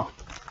card, though.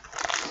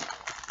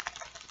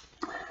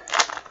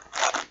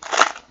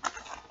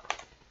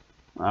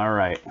 All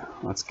right.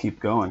 Let's keep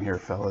going here,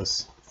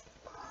 fellas.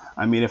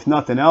 I mean, if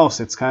nothing else,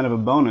 it's kind of a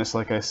bonus,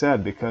 like I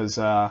said, because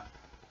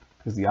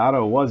the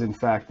auto was, in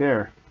fact,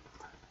 there.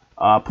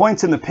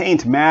 Points in the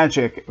paint,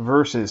 Magic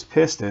versus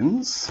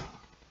Pistons.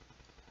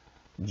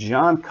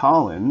 John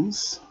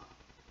Collins.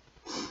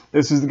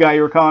 This is the guy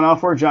you were calling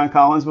out for, John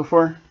Collins,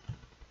 before?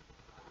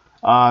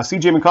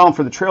 CJ McCollum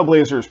for the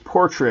Trailblazers,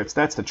 portraits.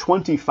 That's the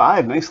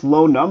 25. Nice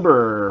low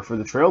number for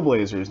the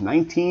Trailblazers,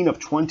 19 of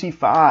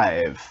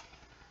 25.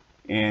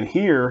 And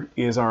here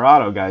is our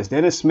auto, guys.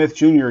 Dennis Smith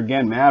Jr.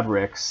 again,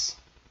 Mavericks.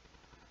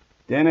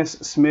 Dennis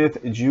Smith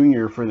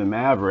Jr. for the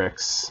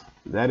Mavericks.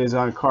 That is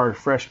on card,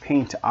 fresh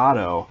paint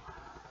auto.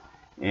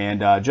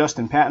 And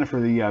Justin Patton for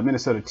the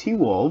Minnesota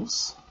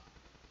T-Wolves.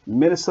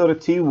 Minnesota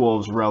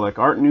T-Wolves relic,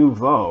 Art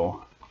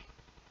Nouveau.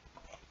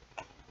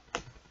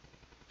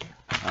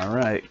 All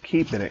right,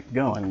 keeping it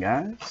going,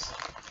 guys.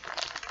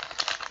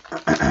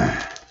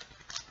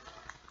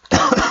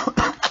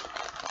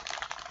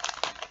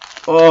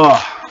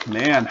 Oh,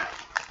 man.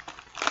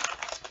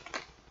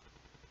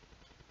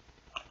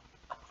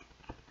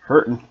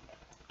 Hurting.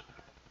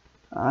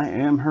 I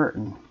am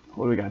hurting.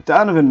 What do we got?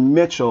 Donovan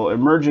Mitchell,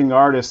 emerging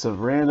artist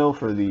of Randall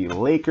for the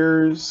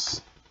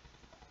Lakers.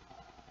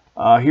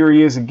 Here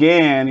he is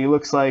again. He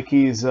looks like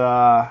he's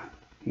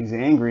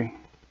angry.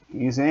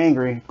 He's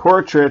angry.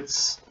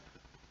 Portraits,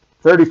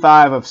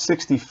 35 of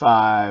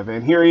 65.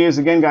 And here he is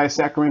again, guys.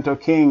 Sacramento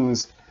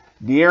Kings,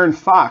 De'Aaron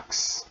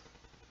Fox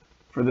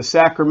for the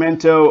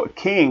Sacramento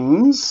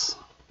Kings.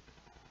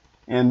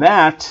 And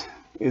that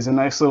is a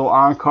nice little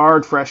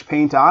on-card fresh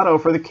paint auto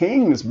for the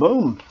Kings.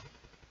 Boom.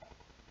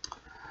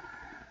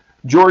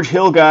 George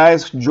Hill,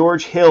 guys.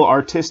 George Hill,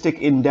 Artistic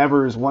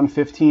Endeavors,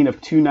 115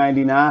 of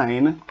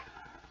 299.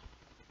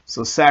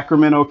 So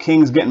Sacramento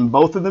Kings getting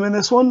both of them in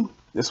this one.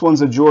 This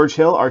one's a George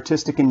Hill,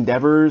 Artistic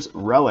Endeavors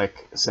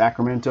relic.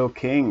 Sacramento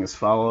Kings,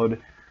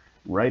 followed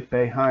right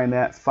behind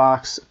that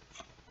Fox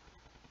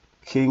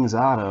Kings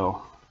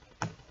auto.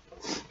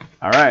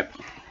 All right.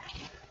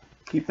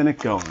 Keeping it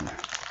going.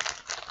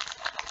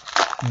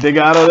 Big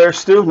auto there,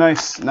 Stu.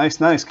 Nice, nice,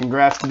 nice.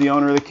 Congrats to the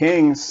owner of the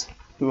Kings.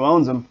 Who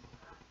owns them?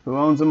 Who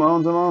owns them,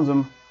 owns them, owns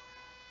them?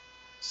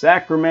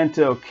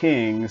 Sacramento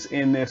Kings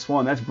in this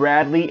one. That's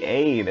Bradley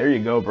A. There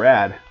you go,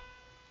 Brad.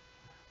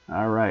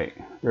 All right.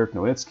 Dirk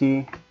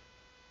Nowitzki.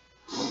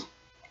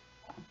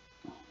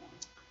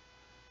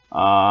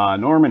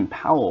 Norman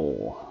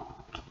Powell.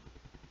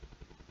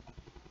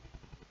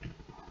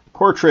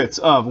 Portraits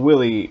of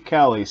Willie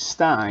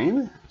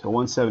Cauley-Stein to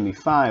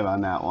 175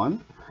 on that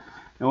one.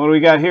 And what do we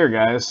got here,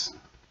 guys?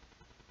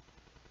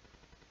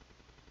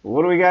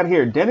 What do we got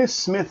here? Dennis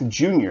Smith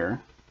Jr.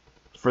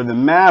 for the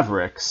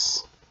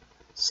Mavericks.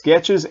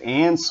 Sketches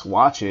and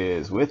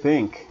swatches with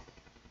ink.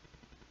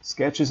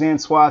 Sketches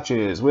and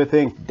swatches with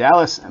ink.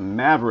 Dallas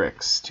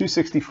Mavericks.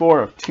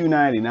 264 of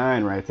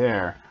 299 right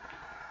there.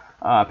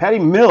 Patty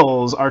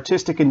Mills,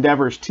 Artistic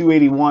Endeavors,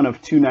 281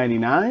 of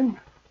 299.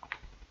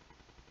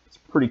 It's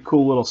a pretty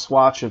cool little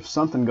swatch of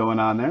something going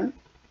on there.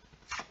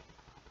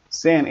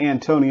 San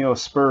Antonio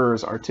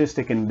Spurs,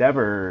 Artistic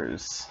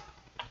Endeavors.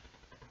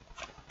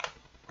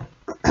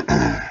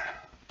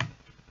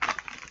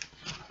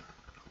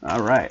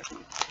 All right.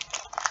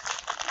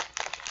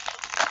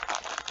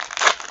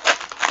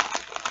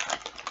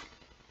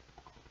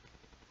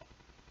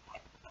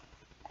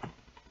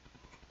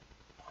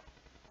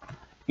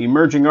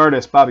 Emerging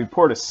artist, Bobby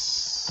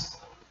Portis.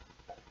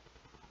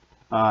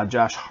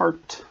 Josh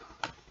Hart.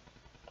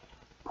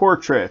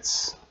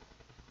 Portraits.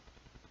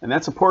 And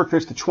that's a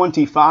portraits to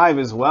 25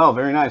 as well.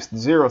 Very nice.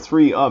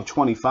 03 of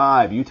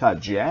 25. Utah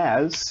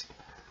Jazz.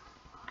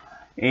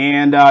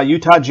 And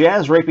Utah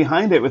Jazz right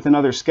behind it with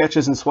another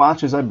sketches and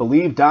swatches, I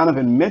believe.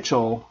 Donovan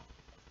Mitchell.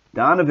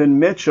 Donovan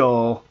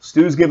Mitchell.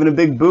 Stu's giving a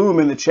big boom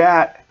in the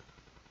chat.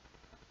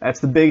 That's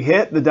the big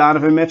hit. The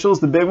Donovan Mitchell's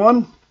the big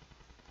one.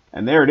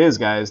 And there it is,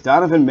 guys.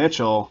 Donovan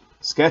Mitchell.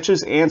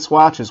 Sketches and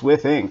swatches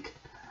with ink.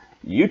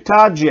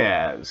 Utah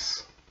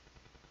Jazz.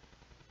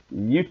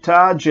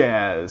 Utah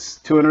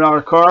Jazz.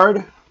 $200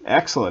 card.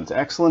 Excellent,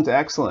 excellent,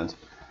 excellent.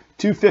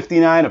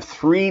 259 of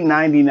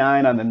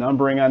 399 on the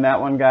numbering on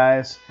that one,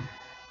 guys.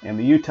 And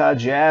the Utah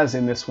Jazz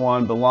in this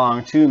one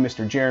belong to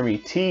Mr. Jeremy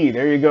T.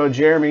 There you go,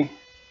 Jeremy.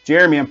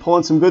 Jeremy, I'm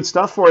pulling some good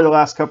stuff for you the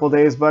last couple of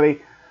days,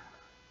 buddy.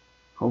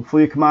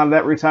 Hopefully you come out of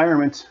that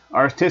retirement.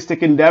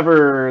 Artistic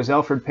Endeavors,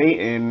 Elfrid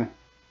Payton.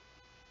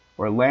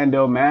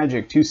 Orlando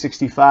Magic,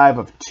 265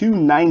 of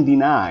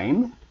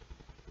 299.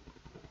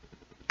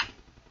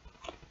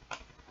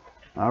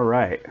 All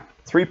right.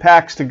 3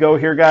 packs to go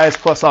here, guys,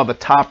 plus all the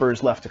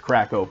toppers left to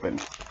crack open.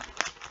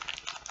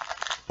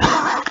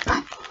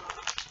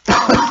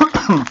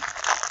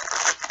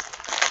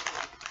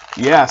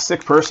 Yeah,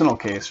 sick personal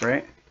case,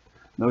 right?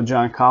 No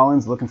John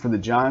Collins. Looking for the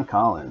John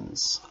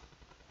Collins.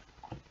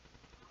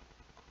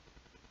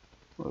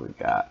 What do we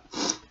got?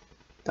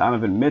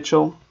 Donovan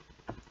Mitchell.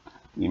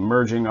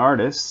 Emerging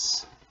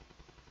artists.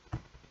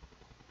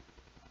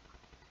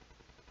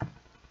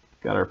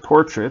 Got our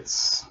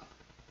portraits.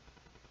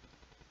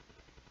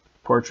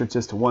 Portraits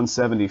is to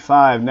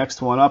 175.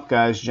 Next one up,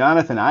 guys.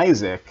 Jonathan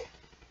Isaac.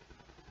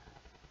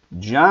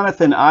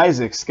 Jonathan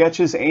Isaac,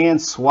 sketches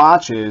and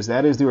swatches.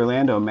 That is the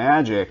Orlando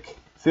Magic.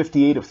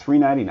 58 of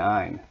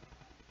 399.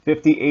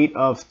 58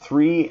 of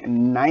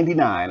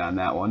 399 on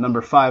that one.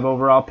 Number 5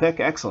 overall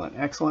pick. Excellent,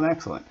 excellent,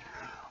 excellent.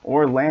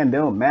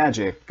 Orlando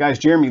Magic. Guys,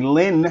 Jeremy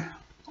Lin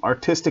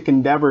Artistic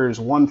Endeavors,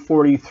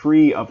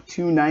 143 of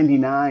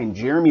 299.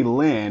 Jeremy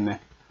Lin.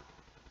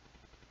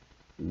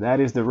 That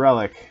is the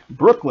relic.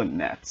 Brooklyn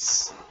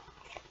Nets.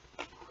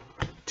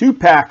 2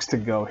 packs to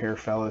go here,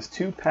 fellas.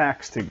 2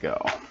 packs to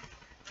go.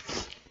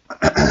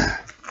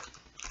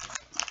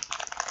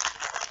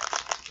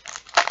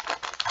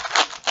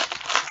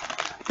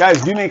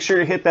 Guys, do make sure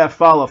to hit that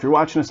follow. If you're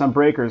watching us on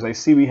Breakers, I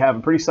see we have a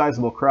pretty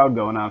sizable crowd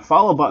going on.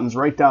 Follow button's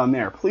right down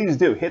there. Please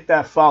do hit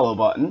that follow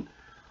button.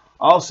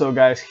 Also,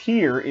 guys,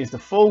 here is the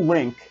full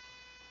link.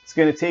 It's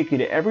going to take you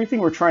to everything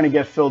we're trying to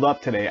get filled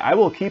up today. I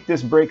will keep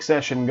this break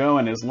session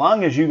going as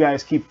long as you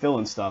guys keep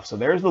filling stuff. So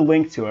there's the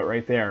link to it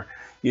right there.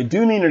 You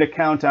do need an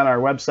account on our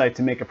website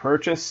to make a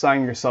purchase.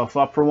 Sign yourself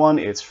up for one.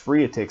 It's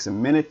free. It takes a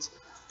minute.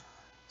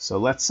 So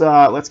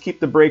let's keep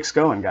the breaks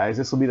going, guys.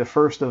 This will be the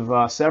first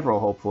of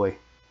several, hopefully.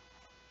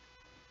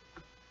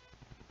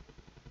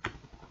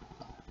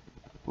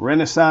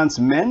 Renaissance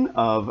Men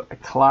of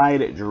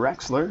Clyde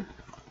Drexler.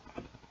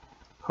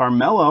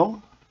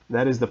 Carmelo,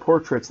 that is the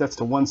portraits. That's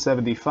to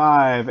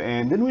 175.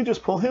 And didn't we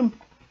just pull him? Did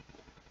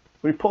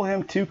we pull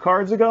him 2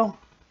 cards ago?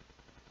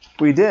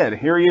 We did.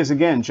 Here he is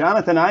again.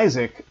 Jonathan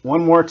Isaac,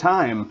 one more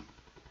time.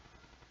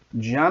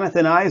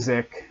 Jonathan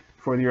Isaac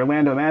for the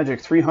Orlando Magic,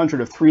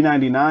 300 of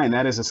 399.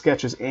 That is the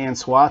sketches and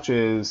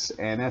swatches.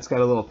 And that's got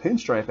a little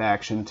pinstripe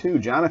action too.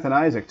 Jonathan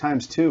Isaac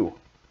 ×2.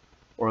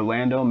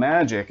 Orlando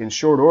Magic in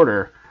short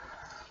order.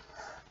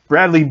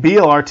 Bradley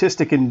Beal,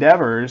 Artistic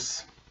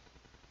Endeavors,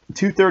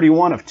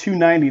 231 of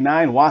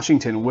 299,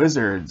 Washington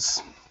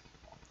Wizards.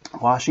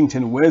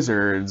 Washington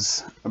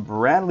Wizards,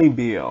 Bradley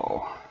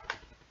Beal.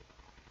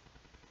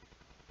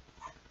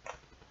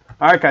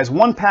 All right, guys,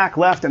 1 pack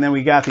left, and then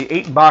we got the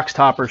 8 box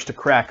toppers to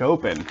crack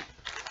open.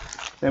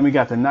 Then we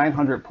got the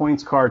 900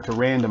 points card to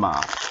random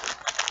off.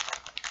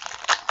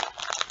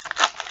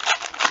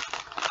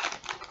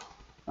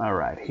 All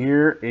right,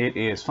 here it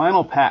is.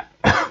 Final pack.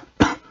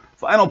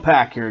 Final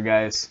pack here,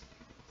 guys.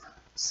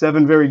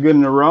 7 very good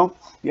in a row.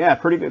 Yeah,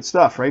 pretty good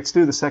stuff. Right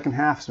through the second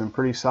half has been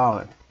pretty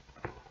solid.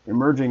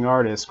 Emerging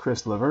artist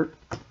Chris Levert.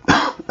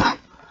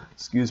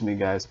 Excuse me,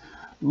 guys.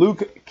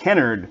 Luke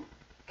Kennard.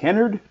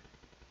 Kennard?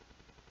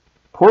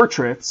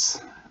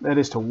 Portraits. That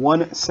is to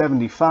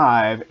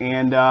 175.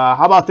 And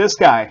how about this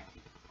guy?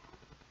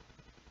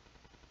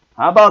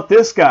 How about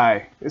this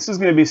guy? This is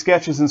going to be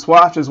sketches and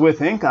swatches with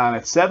ink on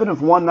it. 7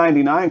 of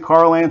 199,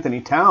 Karl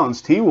Anthony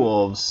Towns,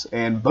 T-Wolves.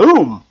 And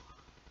boom!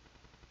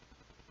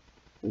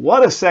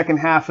 What a second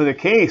half of the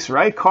case,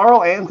 right?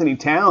 Karl Anthony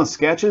Towns,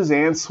 sketches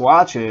and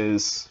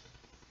swatches.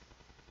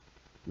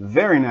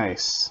 Very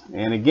nice.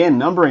 And again,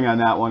 numbering on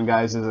that one,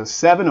 guys, is a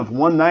 7 of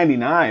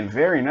 199.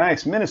 Very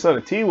nice.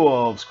 Minnesota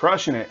T-Wolves,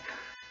 crushing it.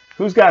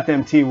 Who's got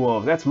them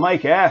T-Wolves? That's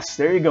Mike S.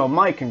 There you go,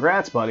 Mike.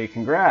 Congrats, buddy.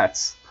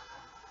 Congrats.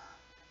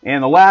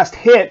 And the last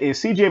hit is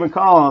CJ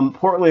McCollum,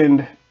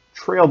 Portland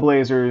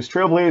Trailblazers.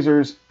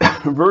 Trailblazers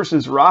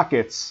versus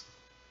Rockets.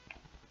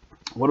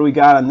 What do we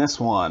got on this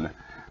one?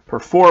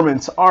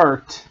 Performance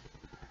art.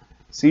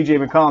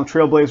 CJ McCollum,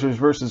 Trailblazers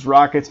versus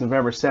Rockets,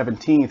 November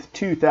 17th,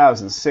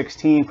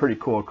 2016. Pretty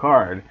cool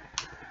card.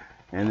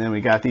 And then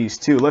we got these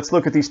 2. Let's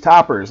look at these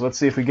toppers. Let's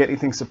see if we get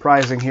anything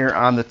surprising here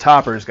on the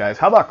toppers, guys.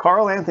 How about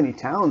Karl Anthony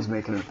Towns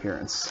making an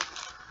appearance?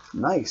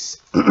 Nice.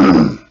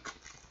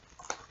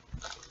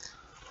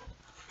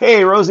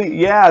 Hey, Rosie.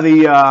 Yeah,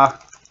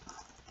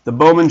 the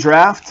Bowman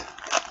draft.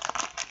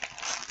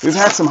 We've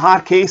had some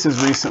hot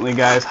cases recently,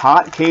 guys.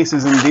 Hot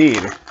cases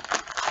indeed.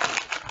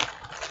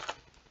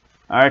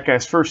 All right,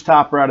 guys, first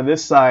topper out of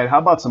this side. How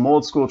about some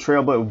old school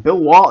Trailblazer? Bill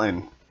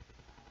Walton.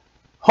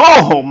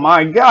 Oh,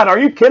 my God. Are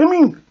you kidding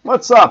me?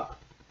 What's up?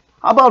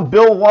 How about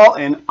Bill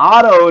Walton,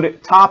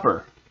 autoed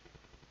topper?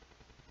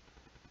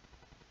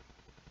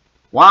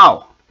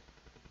 Wow.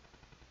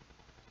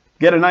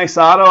 Get a nice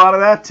auto out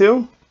of that,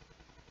 too?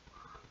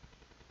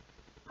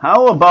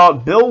 How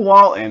about Bill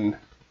Walton,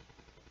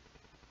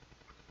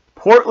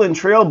 Portland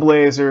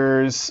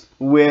Trailblazers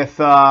with,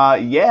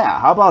 yeah,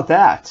 how about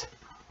that?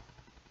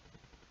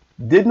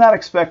 Did not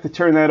expect to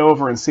turn that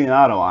over and see an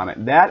auto on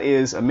it. That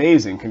is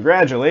amazing.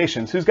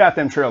 Congratulations. Who's got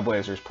them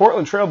Trailblazers?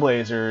 Portland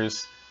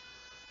Trailblazers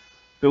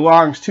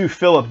belongs to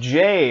Philip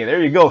J.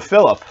 There you go,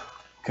 Philip.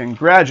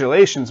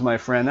 Congratulations, my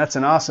friend. That's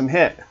an awesome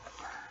hit.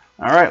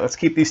 All right, let's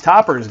keep these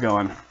toppers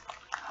going.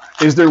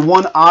 Is there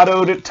one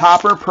autoed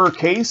topper per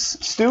case,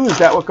 Stu? Is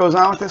that what goes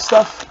on with this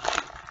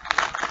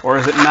stuff? Or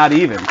is it not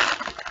even?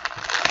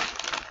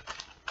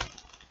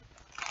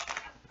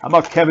 How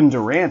about Kevin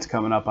Durant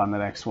coming up on the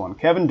next one?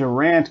 Kevin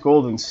Durant,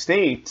 Golden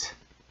State.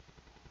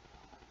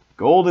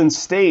 Golden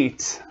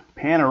State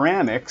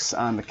panoramics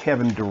on the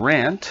Kevin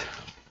Durant.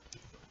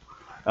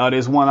 It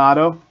is one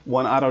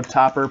auto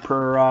topper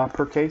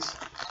per case.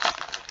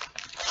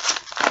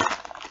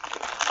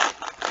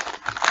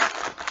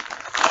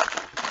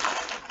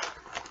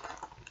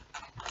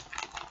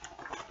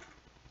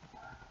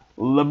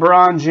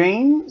 LeBron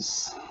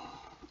James,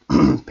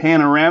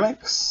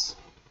 panoramics.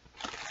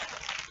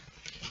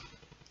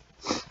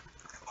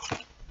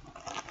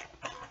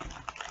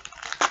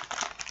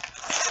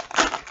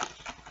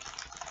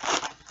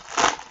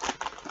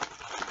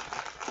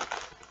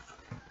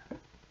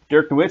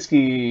 Dirk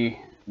Nowitzki,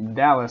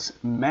 Dallas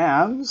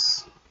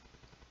Mavs,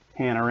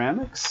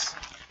 Panoramics.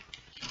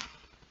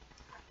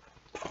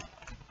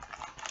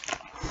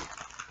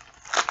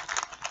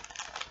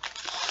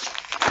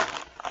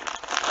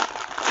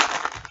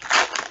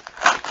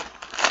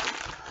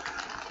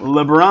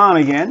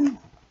 LeBron again.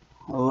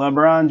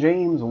 LeBron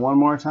James one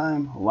more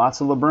time.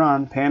 Lots of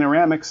LeBron.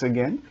 Panoramics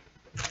again.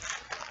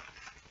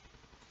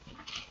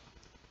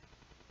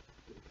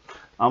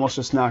 Almost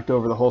just knocked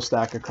over the whole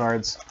stack of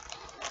cards.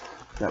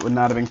 That would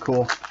not have been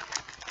cool.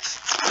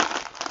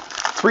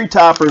 3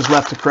 toppers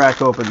left to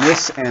crack open.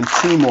 This and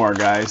 2 more,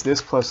 guys.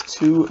 This plus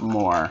 2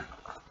 more.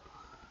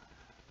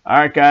 All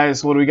right,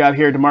 guys. What do we got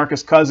here?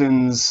 DeMarcus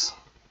Cousins.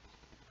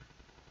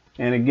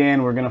 And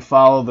again, we're going to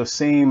follow the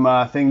same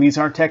thing. These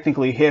aren't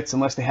technically hits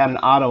unless they had an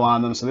auto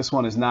on them, so this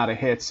one is not a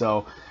hit.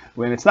 So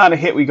when it's not a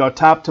hit, we go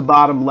top to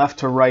bottom, left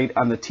to right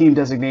on the team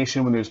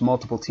designation when there's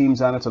multiple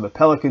teams on it. So the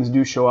Pelicans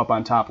do show up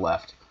on top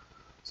left.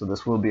 So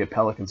this will be a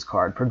Pelicans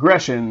card.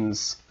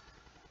 Progressions,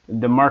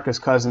 DeMarcus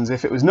Cousins.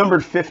 If it was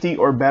numbered 50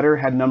 or better,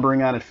 had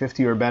numbering on it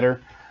 50 or better,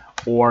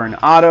 or an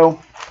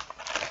auto,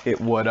 it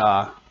would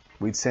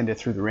we'd send it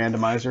through the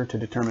randomizer to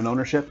determine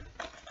ownership.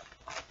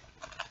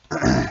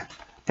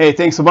 Hey,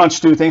 thanks a bunch,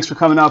 Stu. Thanks for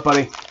coming out,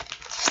 buddy.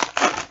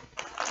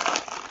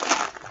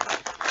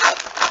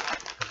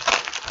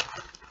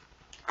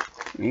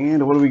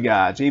 And what do we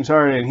got? James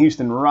Harden,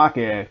 Houston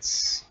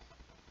Rockets.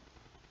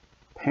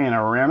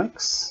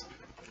 Panoramics.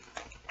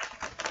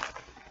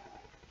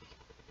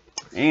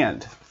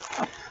 And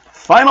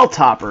final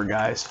topper,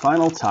 guys.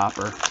 Final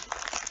topper.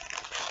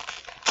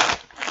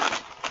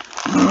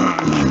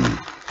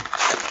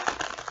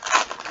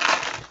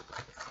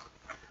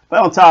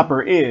 Final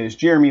topper is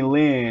Jeremy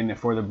Lin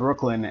for the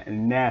Brooklyn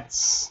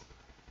Nets.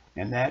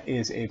 And that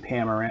is a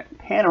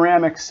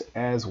Panoramics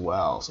as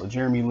well. So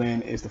Jeremy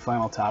Lin is the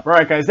final topper. All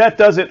right, guys, that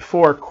does it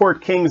for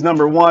Court Kings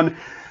 #1.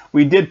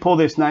 We did pull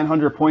this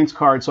 900 points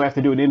card, so I have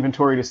to do an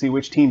inventory to see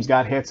which teams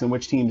got hits and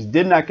which teams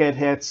did not get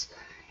hits.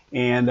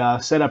 And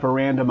set up a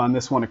random on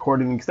this one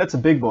accordingly, because that's a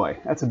big boy.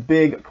 That's a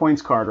big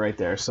points card right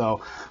there.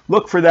 So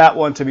look for that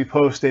one to be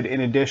posted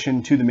in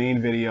addition to the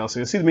main video. So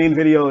you'll see the main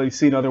video, you'll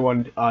see another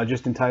one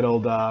just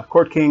entitled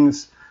Court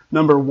Kings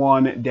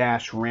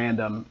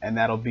 #1-random, and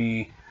that'll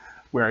be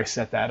where I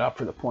set that up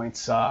for the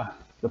points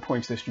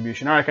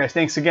distribution. All right, guys,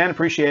 thanks again.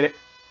 Appreciate it.